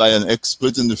done by an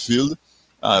expert in the field,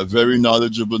 very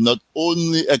knowledgeable, not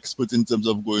only expert in terms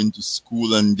of going to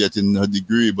school and getting a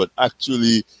degree, but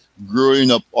actually growing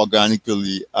up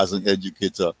organically as an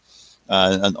educator,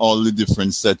 and all the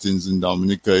different settings in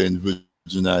Dominica, in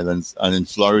Virgin Islands, and in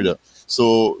Florida.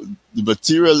 So the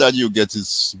material that you get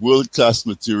is world-class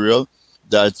material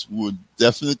that would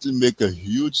definitely make a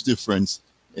huge difference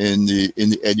in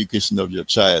the education of your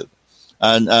child.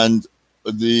 And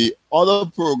the other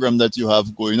program that you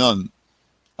have going on,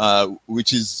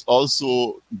 which is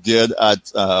also geared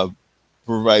at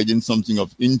providing something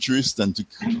of interest and to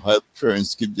help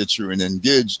parents keep their children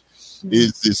engaged,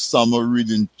 is the Summer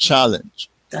Reading Challenge.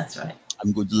 That's right.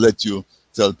 I'm going to let you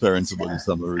tell parents about the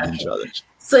Summer Reading Challenge.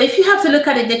 So if you have to look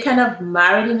at it, they're kind of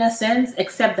married in a sense,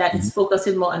 except that it's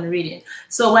focusing more on reading.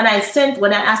 So when I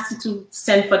asked you to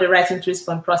send for the writing to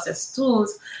respond process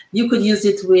tools, you could use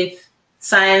it with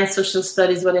science, social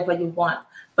studies, whatever you want.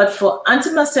 But for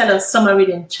Auntie Marcella's Summer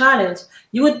Reading Challenge,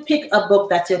 you would pick a book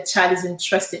that your child is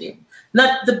interested in.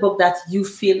 Not the book that you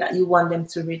feel that you want them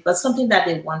to read, but something that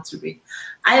they want to read.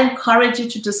 I encourage you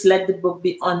to just let the book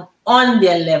be on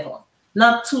their level.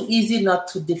 Not too easy, not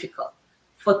too difficult.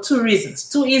 For 2 reasons.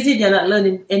 Too easy, they're not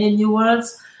learning any new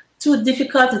words. Too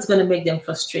difficult, it's going to make them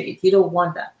frustrated. You don't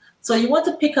want that. So you want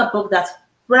to pick a book that's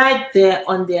right there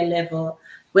on their level,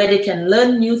 where they can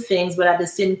learn new things, but at the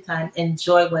same time,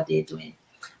 enjoy what they're doing.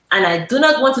 And I do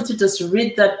not want you to just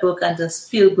read that book and just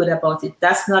feel good about it.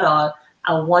 That's not all.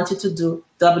 I want you to do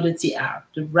WTR,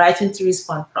 the writing to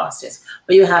respond process,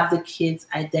 where you have the kids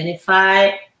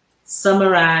identify,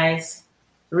 summarize,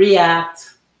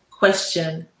 react,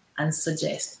 question, and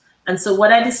suggest. And so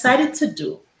what I decided to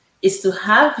do is to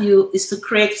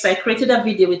create, so I created a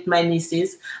video with my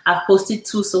nieces. I've posted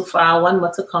 2 so far, 1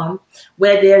 more to come,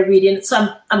 where they're reading.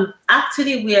 So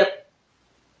we're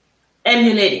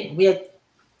emulating,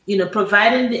 we're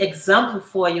providing the example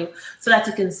for you so that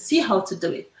you can see how to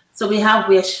do it. So we have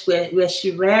where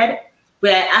she read,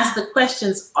 where I asked the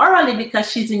questions orally because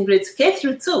she's in grades K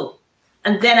through 2.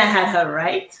 And then I had her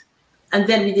write, and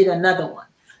then we did another one.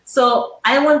 So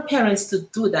I want parents to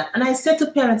do that. And I said to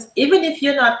parents, even if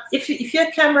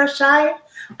you're camera shy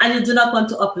and you do not want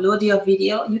to upload your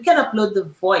video, you can upload the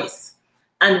voice.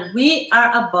 And we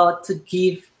want to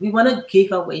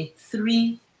give away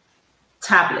 3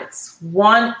 tablets,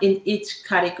 1 in each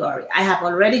category. I have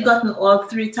already gotten all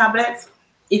 3 tablets.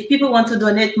 If people want to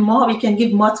donate more, we can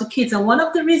give more to kids. And one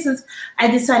of the reasons I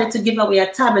decided to give away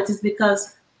a tablet is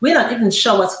because we're not even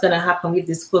sure what's going to happen with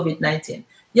this COVID-19.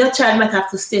 Your child might have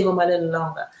to stay home a little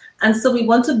longer. And so we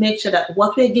want to make sure that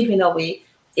what we're giving away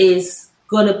is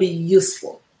going to be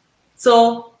useful.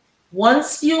 So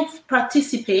once you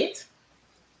participate,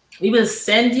 we will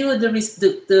send you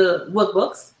the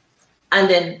workbooks, and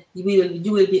then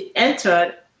you will be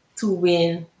entered to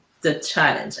win the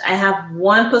challenge. I have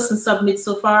 1 person submit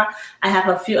so far. I have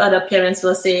a few other parents who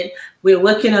are saying, we're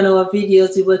working on our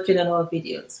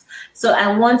videos. So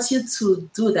I want you to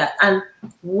do that. And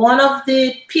one of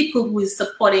the people who is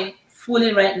supporting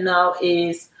fully right now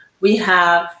is we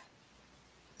have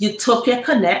Utopia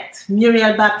Connect.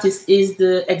 Muriel Baptiste is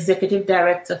the executive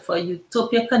director for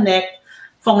Utopia Connect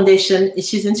Foundation.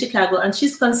 She's in Chicago, and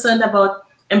she's concerned about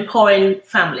empowering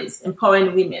families,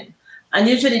 empowering women. And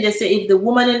usually they say if the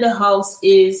woman in the house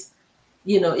is,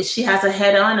 if she has a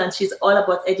head on and she's all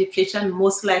about education,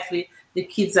 most likely the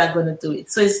kids are going to do it.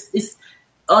 So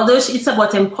although it's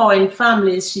about empowering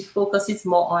families, she focuses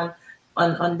more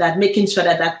on that, making sure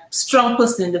that strong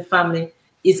person in the family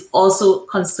is also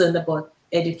concerned about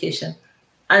education.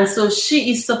 And so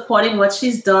she is supporting what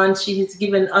she's done. She has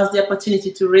given us the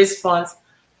opportunity to raise funds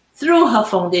through her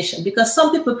foundation, because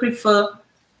some people prefer,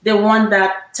 they want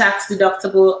that tax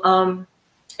deductible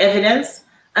evidence,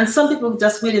 and some people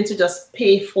just willing to just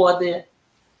pay for the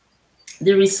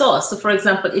resource. So for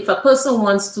example, if a person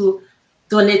wants to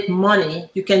donate money,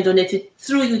 you can donate it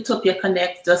through Utopia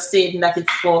Connect, just saying that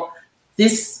it's for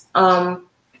this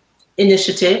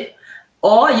initiative,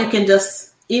 or you can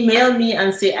just email me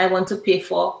and say, I want to pay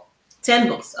for 10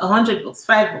 books, 100 books,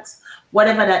 5 books,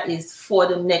 whatever that is for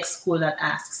the next school that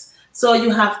asks. So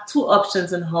you have 2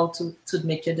 options on how to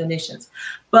make your donations.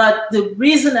 But the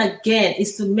reason, again,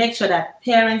 is to make sure that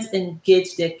parents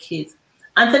engage their kids.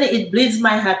 Anthony, it bleeds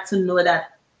my heart to know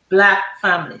that Black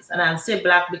families, and I'll say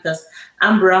Black because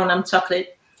I'm brown, I'm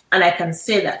chocolate, and I can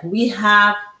say that we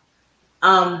have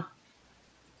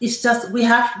It's just we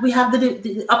have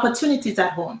the opportunities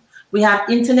at home. We have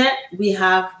internet, we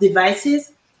have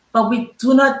devices, but we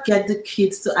do not get the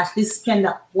kids to at least spend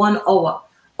that 1 hour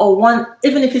or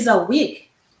even if it's a week,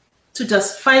 to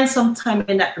just find some time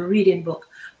in that reading book.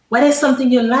 Whether it's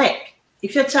something you like.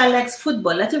 If your child likes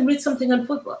football, let him read something on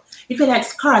football. If he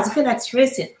likes cars, if he likes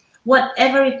racing,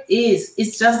 whatever it is,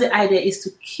 it's just the idea is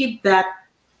to keep that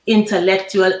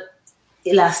intellectual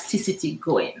elasticity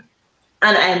going.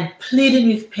 And I'm pleading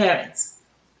with parents,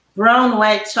 brown,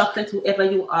 white, chocolate, whoever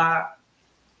you are,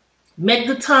 make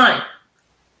the time.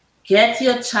 Get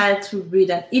your child to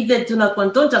read. And if they do not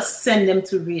want, don't just send them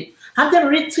to read. Have them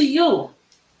read to you.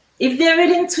 If they're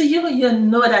reading to you, you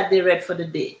know that they read for the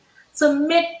day. So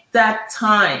make that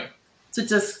time to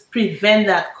just prevent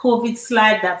that COVID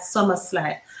slide, that summer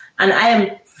slide. And I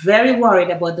am very worried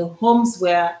about the homes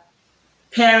where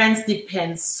parents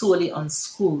depend solely on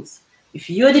schools. If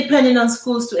you're depending on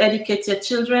schools to educate your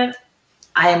children,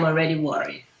 I am already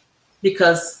worried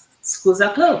because schools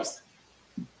are closed.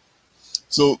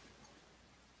 So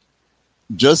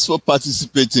just for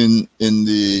participating in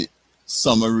the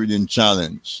Summer Reading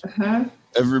Challenge,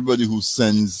 everybody who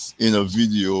sends in a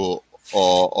video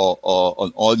or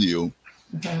an audio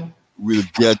will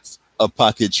get a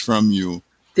package from you.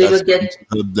 They will get to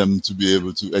help them to be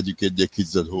able to educate their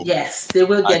kids at home. Yes, they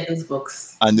will get those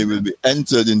books. And they will be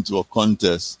entered into a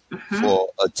contest for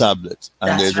a tablet.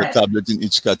 And That's there's right. a tablet in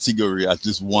each category, at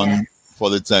least one for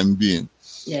the time being.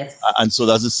 Yes. And so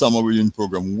that's the Summer Reading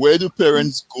Program. Where do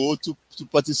parents go to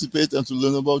participate and to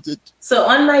learn about it? So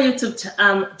on my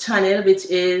YouTube channel, which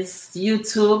is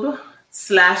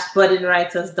YouTube/Budding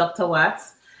Writers Dr.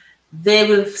 Watts, they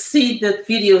will see the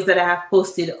videos that I have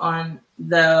posted on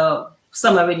the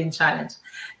Summer Reading Challenge.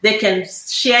 They can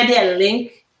share their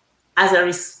link as a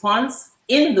response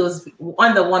in those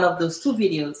under one of those 2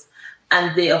 videos,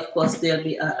 and they'll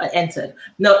be entered.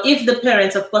 Now, if the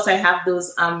parents, of course, I have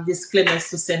those disclaimers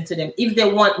to send to them. If they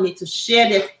want me to share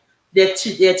their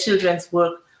children's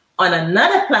work on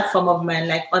another platform of mine,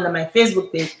 like under my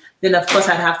Facebook page, then of course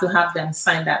I'd have to have them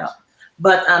sign that up.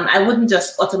 But I wouldn't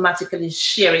just automatically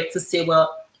share it to say,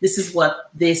 well, this is what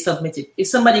they submitted. If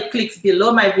somebody clicks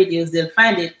below my videos, they'll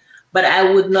find it, but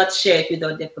I would not share it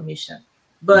without their permission.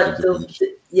 But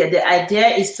the idea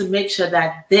is to make sure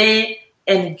that they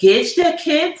engage their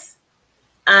kids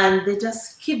and they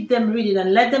just keep them reading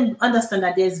and let them understand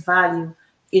that there's value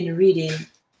in reading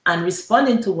and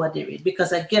responding to what they read.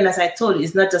 Because again, as I told you,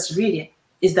 it's not just reading,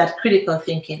 it's that critical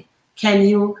thinking. Can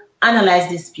you analyze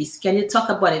this piece? Can you talk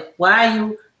about it? Why are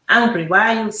you angry?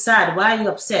 Why are you sad? Why are you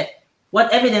upset?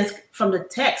 What evidence from the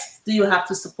text do you have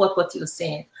to support what you're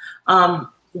saying?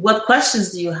 What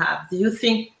questions do you have? Do you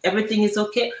think everything is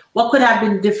okay? What could have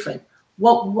been different?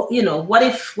 What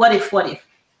if?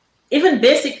 Even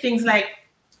basic things like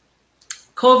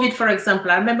COVID, for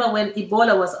example. I remember when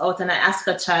Ebola was out and I asked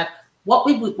a child, what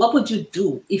would you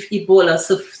do if Ebola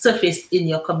surfaced in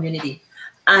your community?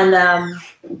 And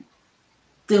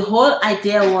the whole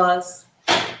idea was,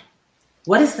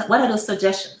 what are those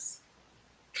suggestions?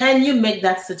 Can you make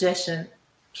that suggestion?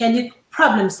 Can you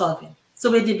problem solving? So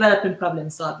we're developing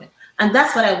problem solving. And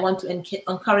that's what I want to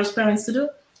encourage parents to do.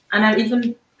 And I'm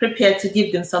even prepared to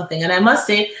give them something. And I must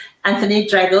say, Anthony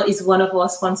Drago is one of our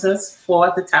sponsors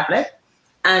for the tablet.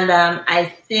 And I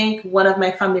think one of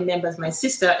my family members, my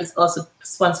sister, is also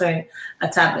sponsoring a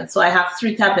tablet. So I have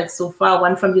 3 tablets so far,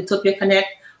 one from Utopia Connect,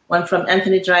 one from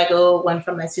Anthony Drago, one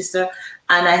from my sister.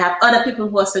 And I have other people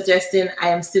who are suggesting. I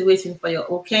am still waiting for your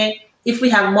okay. If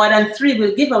we have more than 3,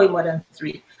 we'll give away more than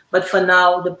 3. But for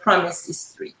now, the promise is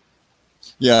 3.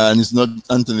 Yeah, and it's not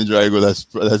Anthony Drago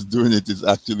that's doing it. It's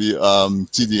actually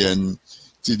TDN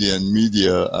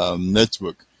Media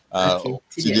Network,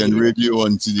 TDN Radio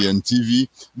and TDN TV.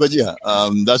 But yeah,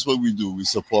 that's what we do. We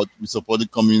support the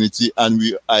community, and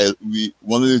we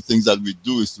one of the things that we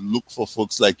do is to look for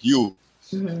folks like you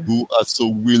who are so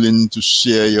willing to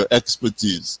share your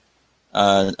expertise,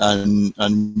 and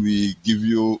we give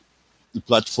you the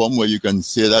platform where you can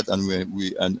say that, and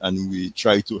we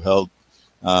try to help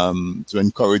to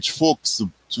encourage folks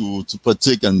to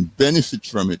partake and benefit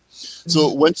from it.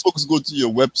 So when folks go to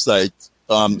your website,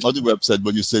 not the website,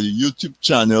 but you said your YouTube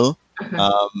channel,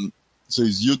 so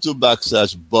it's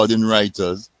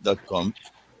YouTube.com/buddingwriters.com.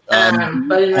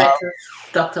 Budding Writers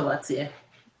Dr. Watts, yeah.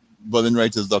 Budding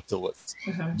Writers Dr. Watts.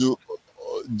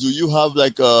 Do you have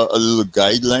like a little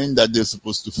guideline that they're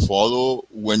supposed to follow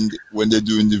when they're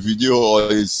doing the video,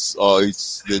 or it's more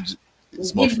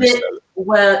freestyle?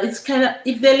 Well, it's kind of,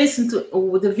 if they listen to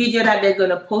the video that they're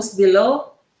going to post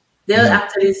below, they'll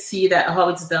actually see that how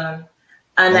it's done.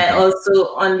 And Okay. I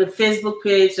also, on the Facebook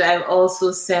page, I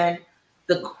also sent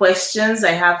the questions.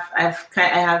 I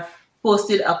have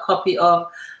posted a copy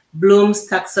of Bloom's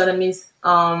taxonomy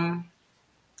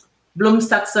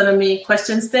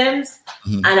question stems,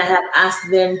 Mhm. and I have asked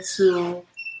them to,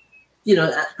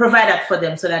 provide that for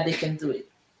them so that they can do it.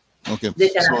 Okay. They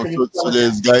can So, actually so, follow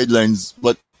there's guidelines,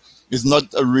 but it's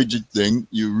not a rigid thing.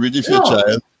 You read it for your No.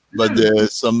 child, but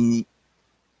there's some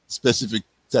specific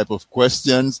type of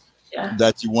questions Yeah.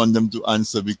 that you want them to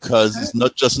answer, because it's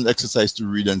not just an exercise to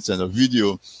read and send a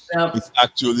video. Yep. It's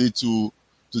actually to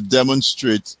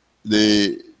demonstrate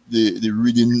the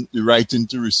reading, the writing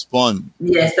to respond.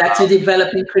 Yes, that you're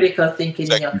developing critical thinking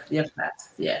in Exactly. your class.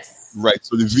 Yes. Right.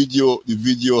 So the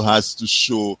video has to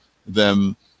show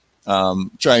them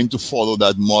trying to follow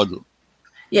that model.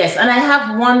 Yes, and I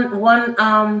have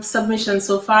one submission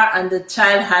so far, and the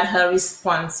child had her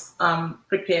response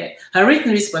prepared, her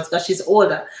written response, because she's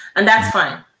older, and that's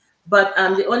fine. But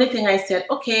the only thing I said,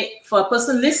 okay, for a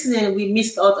person listening, we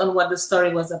missed out on what the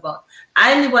story was about.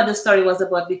 I knew what the story was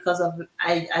about because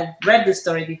I read the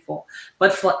story before.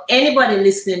 But for anybody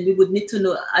listening, we would need to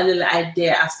know a little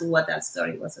idea as to what that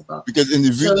story was about. Because in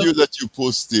the video that you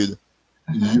posted,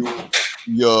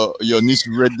 your niece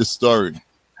read the story,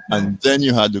 and then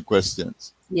you had the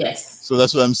questions. Yes. So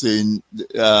that's what I'm saying.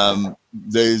 There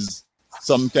is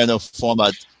some kind of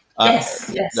format.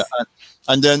 Yes.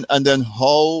 And then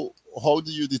how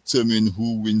do you determine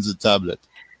who wins the tablet?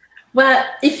 Well,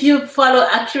 if you follow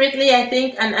accurately, I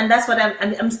think, and that's what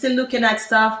I'm still looking at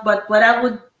stuff. But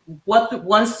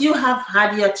once you have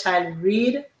had your child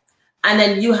read, and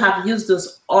then you have used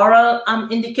those oral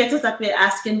indicators that we're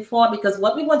asking for, because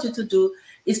what we want you to do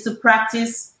is to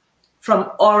practice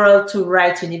from oral to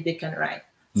writing if they can write.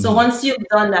 So once you've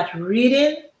done that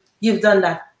reading, you've done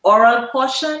that oral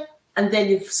portion, and then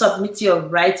you submit your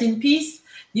writing piece,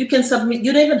 you can submit,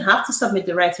 you don't even have to submit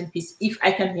the writing piece if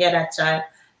I can hear that child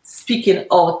speaking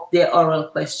out their oral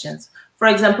questions. For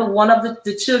example, one of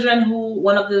the children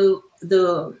one of the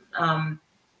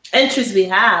entries we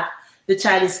have, the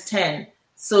child is 10.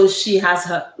 So she has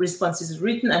her responses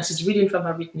written, and she's reading from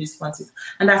her written responses.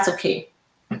 And that's okay.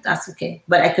 That's okay.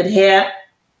 But I could hear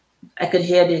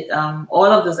the all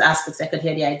of those aspects. I could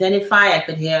hear the identify, I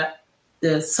could hear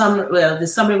the summary. Well, the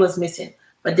summary was missing,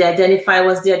 but the identify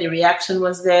was there, the reaction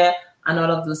was there, and all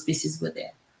of those pieces were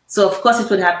there. So of course it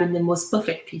would have been the most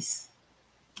perfect piece.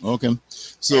 Okay.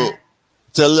 So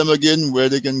tell them again where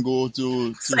they can go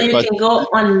to. So you can go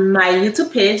on my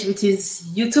YouTube page, which is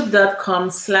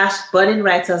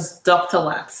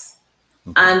youtube.com/buddingwriters.Dr.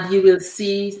 And you will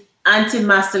see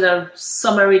Anti-Marcella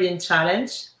Summer Reading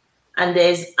Challenge, and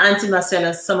there's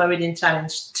Anti-Marcella Summer Reading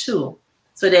Challenge 2.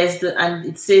 So and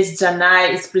it says Janai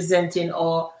is presenting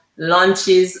or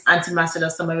launches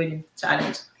Anti-Marcella Summer Reading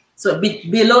Challenge. So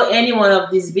below any one of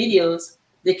these videos,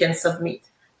 they can submit.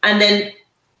 And then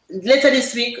later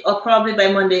this week, or probably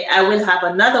by Monday, I will have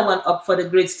another one up for the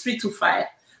grades 3 to 5.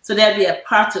 So there'll be a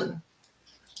cartoon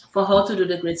for how to do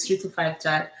the grades 3 to 5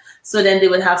 child. So then they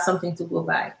will have something to go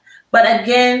by. But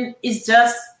again, it's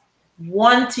just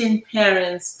wanting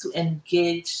parents to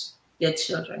engage their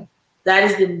children. That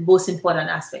is the most important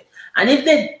aspect. And if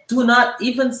they do not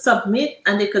even submit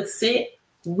and they could say,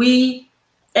 we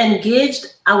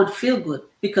engaged, I would feel good,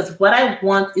 because what I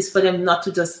want is for them not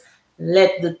to just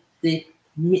let the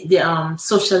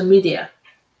social media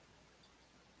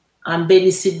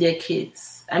babysit their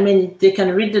kids. I mean, they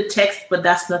can read the text, but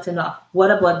that's not enough.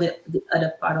 What about the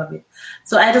other part of it?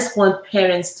 So I just want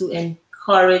parents to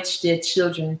encourage their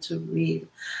children to read.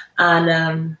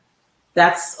 And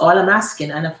that's all I'm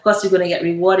asking. And of course, you're going to get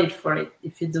rewarded for it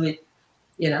if you do it,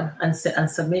 and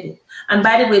submit it. And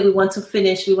by the way, we want to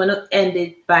end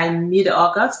it by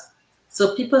mid-August.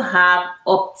 So people have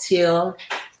up till,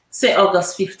 say,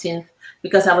 August 15th,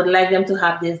 because I would like them to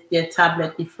have their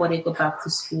tablet before they go back to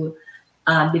school,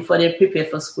 before they prepare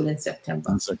for school in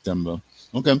September.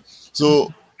 Okay.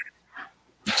 So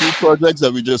 2 projects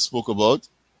that we just spoke about.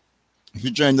 If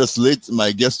you joined us late,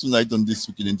 my guest tonight on This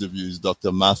Week in Interview is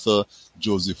Dr. Martha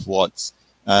Joseph Watts.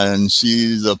 And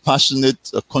she's a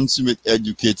passionate, a consummate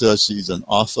educator. She's an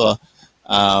author,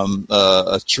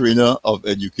 a trainer of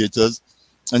educators.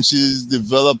 And she's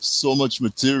developed so much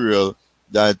material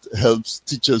that helps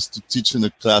teachers to teach in the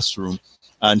classroom.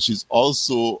 And she's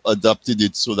also adapted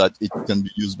it so that it can be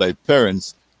used by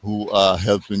parents who are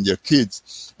helping their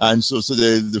kids. And so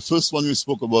the first one we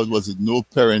spoke about was the No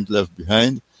Parent Left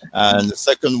Behind. And the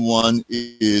second one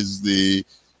is the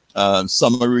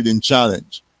Summer Reading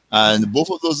Challenge. And both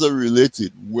of those are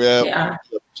related, where the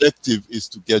objective is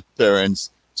to get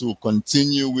parents to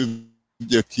continue with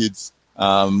their kids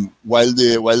while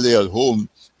they're at home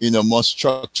in a more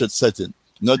structured setting.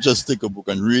 Not just take a book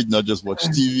and read, not just watch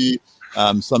TV.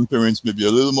 Some parents may be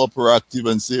a little more proactive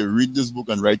and say, read this book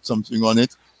and write something on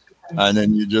it. And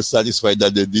then you're just satisfied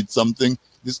that they did something.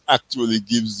 This actually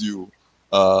gives you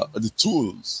the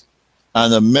tools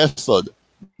and a method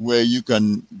where you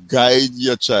can guide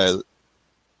your child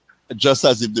just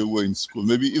as if they were in school,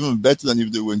 maybe even better than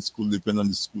if they were in school, depending on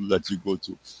the school that you go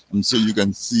to. And so you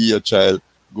can see your child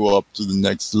go up to the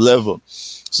next level.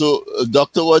 So,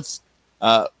 Dr. Watts,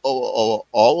 our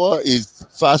hour is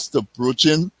fast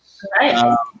approaching.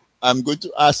 Right. I'm going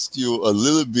to ask you a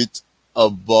little bit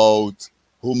about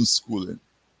homeschooling.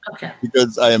 Okay.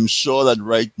 Because I am sure that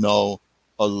right now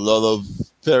a lot of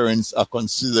parents are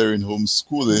considering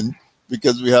homeschooling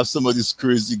because we have some of these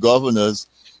crazy governors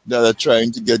that are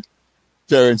trying to get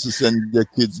parents to send their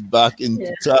kids back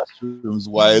into classrooms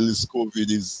while this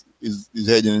COVID is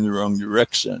heading in the wrong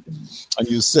direction. And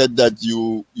you said that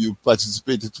you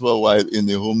participated for a while in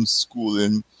the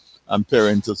homeschooling and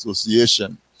parent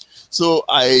association. So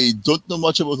I don't know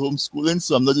much about homeschooling,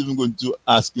 so I'm not even going to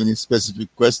ask you any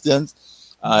specific questions.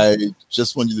 I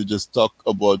just want you to just talk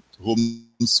about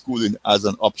homeschooling as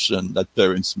an option that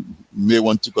parents may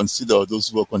want to consider, or those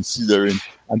who are considering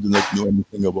and do not know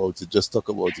anything about it. Just talk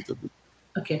about it a bit.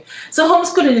 Okay, so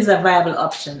homeschooling is a viable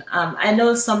option. I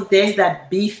know there's that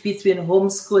beef between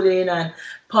homeschooling and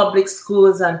public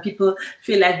schools, and people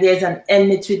feel like there's an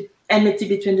enmity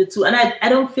between the two. And I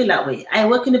don't feel that way. I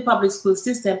work in the public school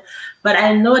system, but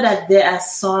I know that there are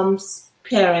some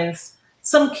parents,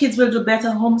 some kids will do better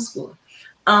homeschool.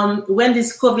 When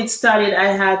this COVID started, I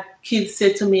had kids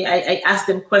say to me, I asked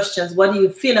them questions, what do you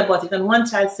feel about it? And one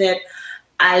child said,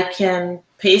 I can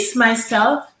pace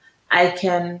myself.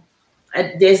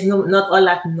 There's not all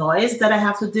that noise that I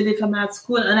have to deal with from at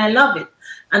school, and I love it.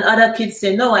 And other kids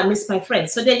say, no, I miss my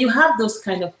friends. So then you have those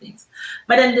kind of things.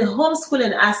 But then the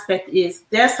homeschooling aspect is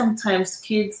there sometimes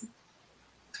kids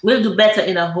will do better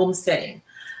in a home setting.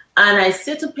 And I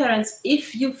say to parents,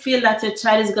 if you feel that your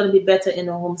child is going to be better in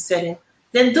a home setting,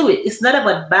 then do it. It's not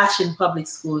about bashing public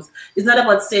schools. It's not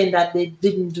about saying that they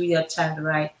didn't do your child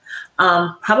right.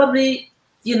 Probably,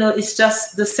 it's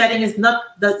just the setting does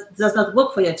not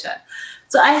work for your child.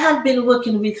 So I have been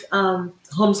working with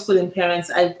homeschooling parents.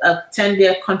 I attend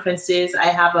their conferences. I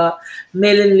have a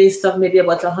mailing list of maybe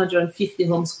about 150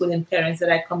 homeschooling parents that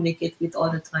I communicate with all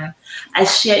the time. I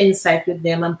share insight with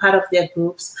them. I'm part of their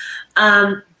groups.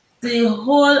 The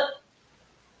whole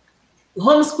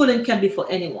homeschooling can be for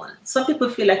anyone. Some people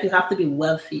feel like you have to be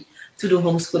wealthy to do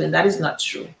homeschooling. That is not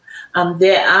true.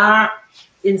 There are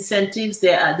incentives.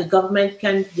 The government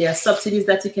there are subsidies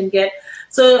that you can get.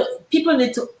 So people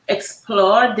need to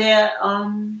explore their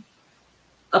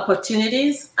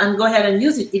opportunities and go ahead and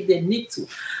use it if they need to.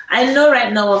 I know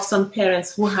right now of some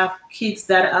parents who have kids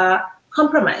that are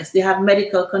compromised. They have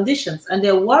medical conditions and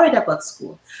they're worried about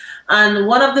school. And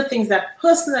one of the things that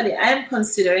personally I am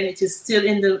considering, it is still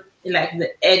in the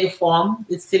egg form.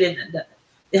 It's still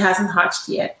it hasn't hatched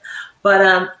yet,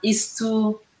 but is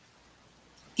to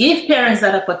give parents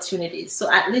that opportunity. So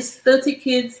at least 30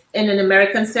 kids in an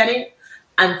American setting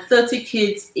and 30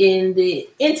 kids in the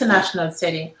international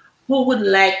setting who would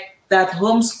like that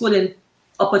homeschooling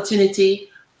opportunity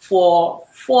for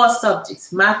 4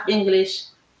 subjects: math, English,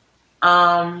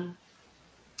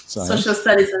 social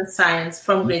studies, and science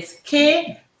from grades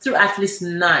K through at least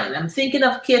 9. I'm thinking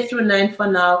of K through 9 for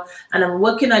now, and I'm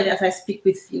working on it as I speak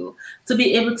with you to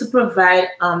be able to provide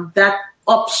that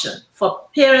option for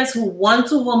parents who want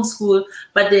to homeschool,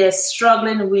 but they're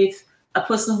struggling with a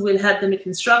person who will help them with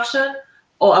instruction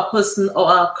or a person or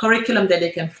a curriculum that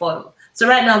they can follow. So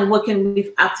right now I'm working with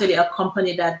actually a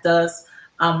company that does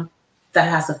that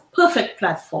has a perfect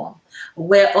platform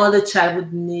where all the child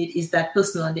would need is that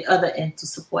person on the other end to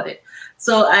support it.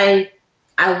 So I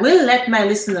will let my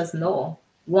listeners know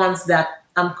once that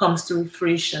comes to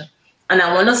fruition. And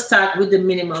I want to start with the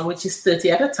minimum, which is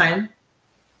 30 at a time.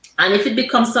 And if it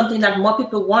becomes something that more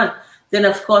people want, then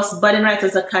of course, Budding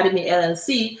Writers Academy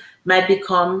LLC might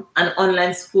become an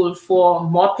online school for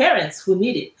more parents who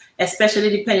need it, especially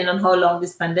depending on how long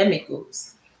this pandemic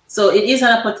goes. So it is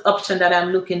an option that I'm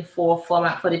looking for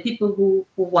the people who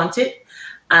want it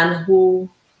and who,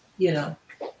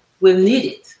 will need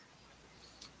it.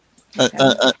 Okay.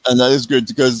 And that is great,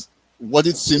 because what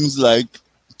it seems like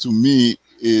to me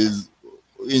is,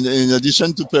 in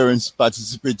addition to parents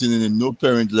participating in the No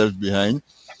Parent Left Behind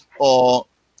or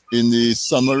in the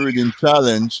Summer Reading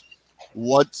Challenge,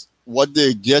 what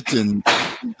they're getting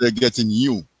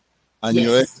you and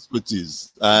your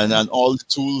expertise and all the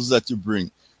tools that you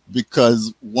bring.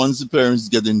 Because once the parents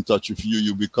get in touch with you,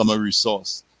 you become a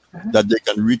resource. that they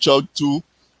can reach out to.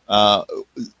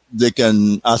 They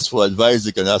can ask for advice.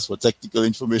 They can ask for technical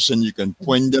information. You can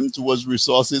point them towards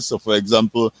resources. So, for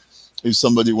example, if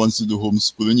somebody wants to do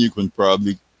homeschooling, you can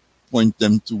probably point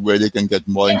them to where they can get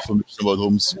more information about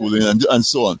homeschooling and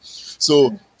so on.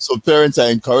 So parents, I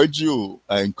encourage you,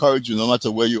 no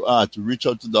matter where you are, to reach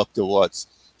out to Dr. Watts.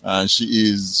 And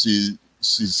she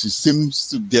seems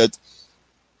to get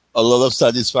a lot of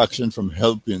satisfaction from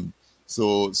helping.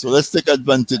 So let's take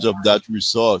advantage of that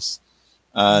resource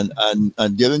and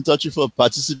get in touch with her,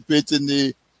 participate in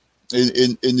the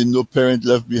No Parent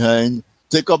Left Behind,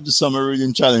 take up the summer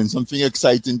reading challenge, something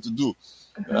exciting to do.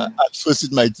 At first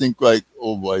it might think like,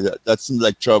 oh boy, that seems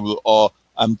like trouble, or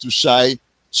I'm too shy.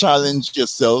 Challenge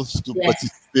yourself to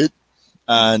participate,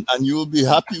 and you will be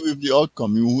happy with the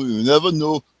outcome. You never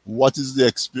know what is the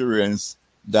experience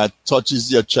that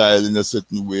touches your child in a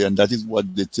certain way, and that is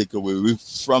what they take away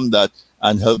from that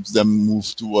and helps them move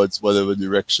towards whatever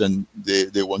direction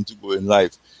they want to go in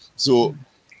life. So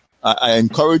I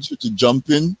encourage you to jump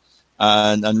in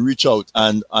and reach out,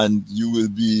 and you will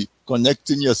be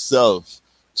connecting yourself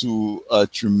to a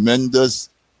tremendous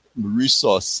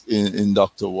resource in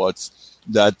Dr. Watts,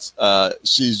 that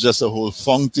she's just a whole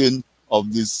fountain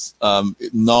of this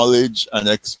knowledge and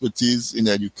expertise in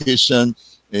education,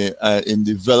 in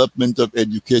development of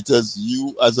educators.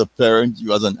 You as a parent,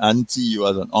 you as an auntie, you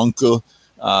as an uncle,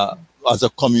 as a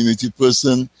community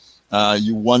person,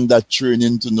 you want that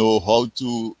training to know how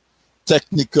to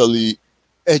technically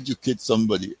educate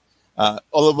somebody.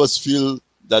 All of us feel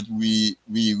that we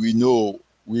know.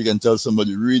 We can tell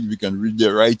somebody read, we can read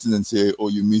their writing and say, oh,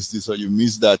 you missed this or you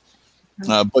missed that.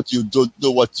 But you don't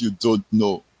know what you don't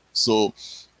know. So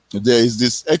there is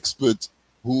this expert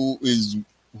who has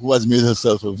made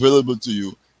herself available to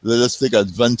you. Let us take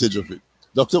advantage of it.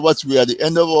 Dr. Watts, we are at the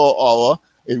end of our hour.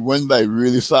 It went by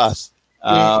really fast.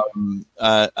 And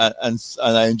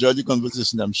I enjoyed the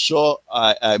conversation. I'm sure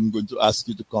I'm going to ask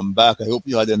you to come back. I hope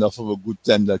you had enough of a good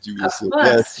time that you will say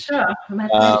yes. Sure, my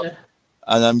pleasure.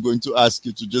 And I'm going to ask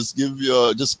you to just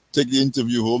take the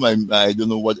interview home. I don't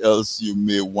know what else you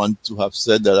may want to have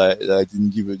said that I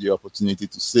didn't give you the opportunity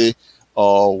to say,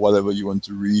 or whatever you want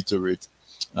to reiterate.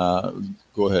 Go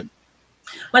ahead.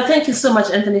 Well, thank you so much,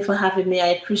 Anthony, for having me. I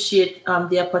appreciate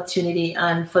the opportunity.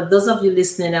 And for those of you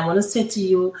listening, I want to say to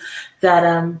you that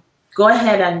go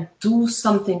ahead and do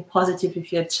something positive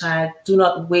with your child. Do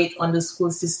not wait on the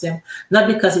school system, not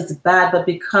because it's bad, but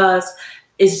because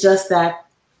it's just that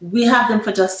we have them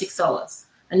for just 6 hours,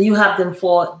 and you have them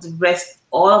for the rest,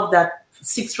 all of that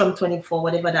 6 from 24,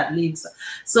 whatever that leaves.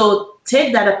 So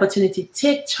take that opportunity,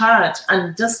 take charge,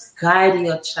 and just guide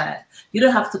your child. You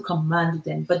don't have to command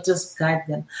them, but just guide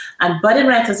them. And Budding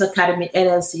Writers Academy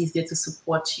LLC is there to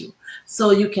support you. So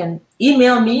you can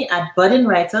email me at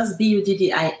buddingwriters,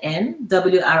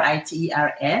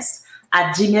 buddinwriters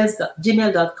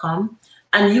 @gmail.com,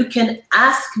 and you can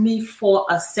ask me for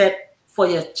a set for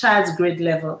your child's grade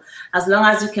level, as long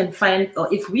as you can find,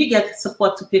 or if we get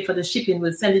support to pay for the shipping,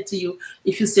 we'll send it to you.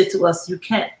 If you say to us, you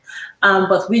can.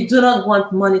 But we do not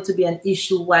want money to be an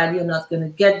issue while you're not going to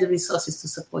get the resources to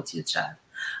support your child.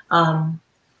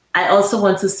 I also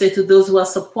want to say to those who are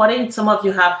supporting, some of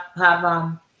you have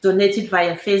donated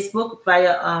via Facebook,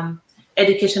 via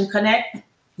Education Connect,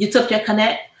 Utopia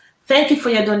Connect. Thank you for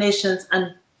your donations,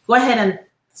 and go ahead and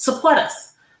support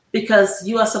us, because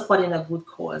you are supporting a good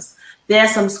cause. There are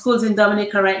some schools in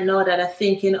Dominica right now that are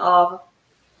thinking of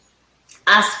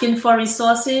asking for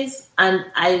resources, and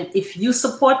if you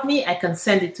support me, I can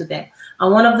send it to them.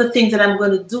 And one of the things that I'm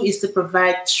going to do is to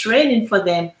provide training for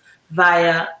them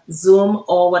via Zoom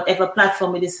or whatever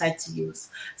platform we decide to use.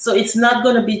 So it's not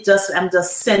going to be I'm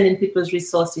just sending people's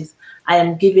resources. I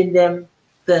am giving them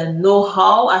the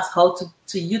know-how as how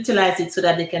to utilize it so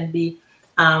that they can be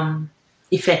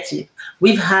effective.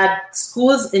 We've had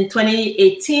schools in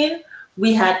 2018,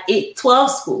 we had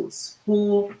 12 schools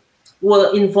who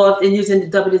were involved in using the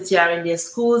WTR in their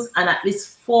schools, and at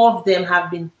least 4 of them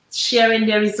have been sharing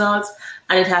their results,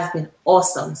 and it has been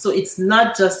awesome. So it's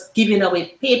not just giving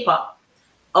away paper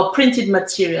or printed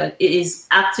material. It is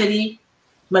actually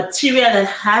material that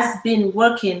has been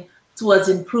working towards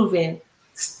improving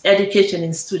education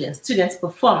in students'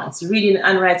 performance, reading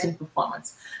and writing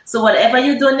performance. So whatever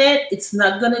you donate, it's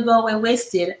not going to go away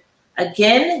wasted.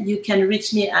 Again, you can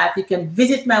reach me you can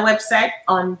visit my website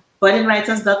on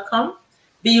buddingwriters.com,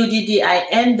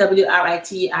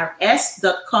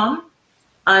 buddinwriters.com,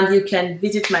 and you can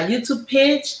visit my YouTube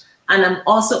page, and I'm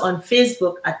also on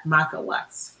Facebook at Martha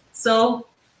Watts. So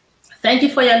thank you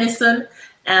for your listen.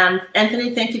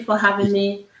 Anthony, thank you for having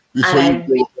me. Before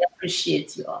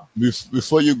appreciate you all.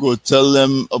 Before you go, tell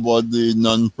them about the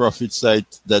non-profit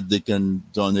site that they can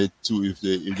donate to if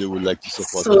they would like to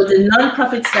support. So the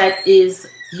non-profit site is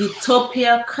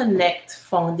Utopia Connect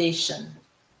Foundation.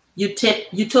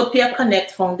 Utopia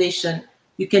Connect Foundation.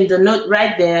 You can donate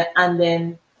right there, and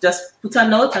then just put a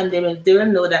note, and they will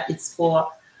know that it's for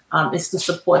it's to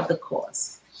support the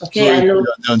cause. Okay, so I know.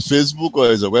 On Facebook, or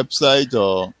is a website,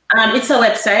 or it's a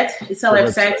website. It's a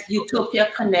website, Utopia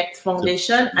Connect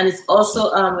Foundation, and it's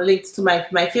also linked to my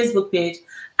Facebook page.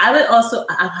 I will also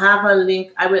have a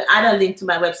link. I will add a link to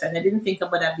my website. I didn't think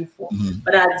about that before,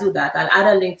 but I'll do that. I'll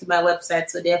add a link to my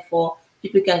website, so therefore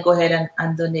people can go ahead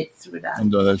and donate through that.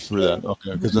 And donate through that,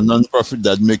 okay? Because a non-profit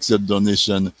that makes a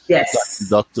donation, yes,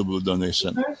 tax-deductible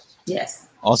donation. Yes.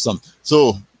 Awesome.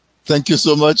 So, thank you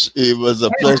so much. It was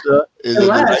a pleasure. It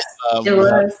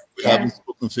was. We haven't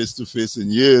spoken face to face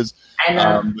in years. I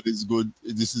know. But it's good.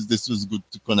 This was good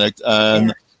to connect.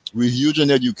 And we're huge in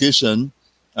education.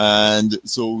 And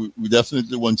so we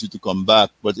definitely want you to come back.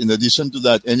 But in addition to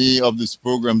that, any of these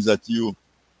programs that you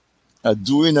are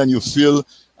doing and you feel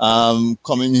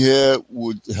coming here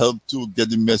would help to get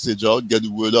the message out, get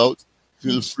the word out,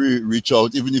 feel free, reach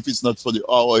out. Even if it's not for the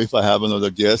hour, if I have another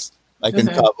guest, I can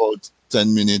carve out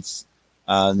 10 minutes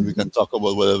and we can talk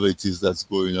about whatever it is that's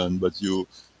going on. But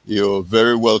you're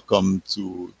very welcome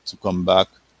to come back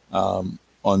on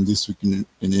This Week in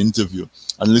Interview.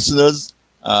 And listeners,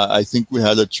 I think we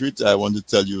had a treat. I want to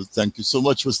tell you thank you so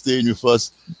much for staying with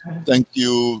us. Thank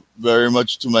you very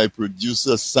much to my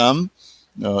producer, Sam,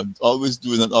 always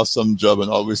doing an awesome job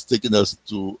and always taking us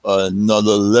to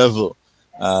another level.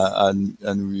 And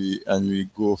we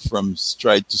go from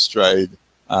stride to stride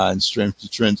and strength to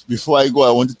strength. Before I go,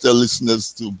 I want to tell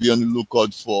listeners to be on the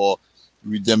lookout for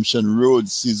Redemption Road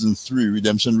Season 3.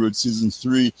 Redemption Road Season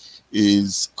 3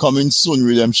 is coming soon.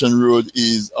 Redemption Road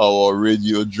is our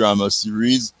radio drama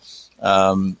series.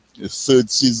 The third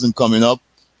season coming up.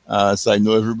 So I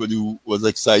know everybody was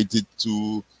excited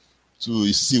to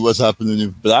see what's happening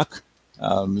with Black,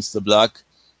 Mr. Black.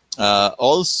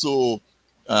 Also,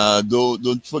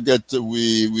 don't forget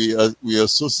we are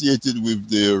associated with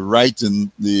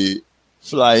the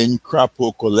Flying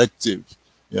Crapo Collective.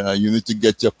 You need to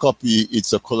get your copy.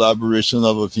 It's a collaboration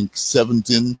of, I think,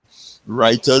 17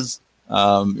 writers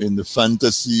in the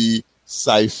fantasy,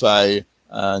 sci-fi,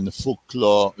 and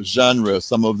folklore genre.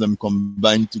 Some of them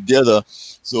combined together.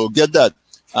 So get that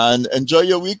and enjoy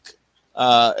your week.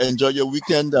 Enjoy your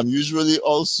weekend. I'm usually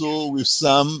also with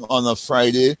Sam on a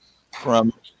Friday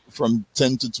from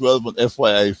 10 to 12 on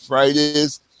FYI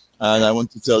Fridays. And I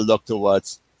want to tell Dr.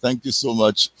 Watts, thank you so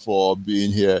much for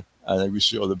being here, and I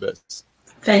wish you all the best.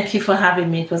 Thank you for having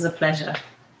me. It was a pleasure.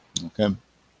 Okay.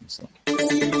 So.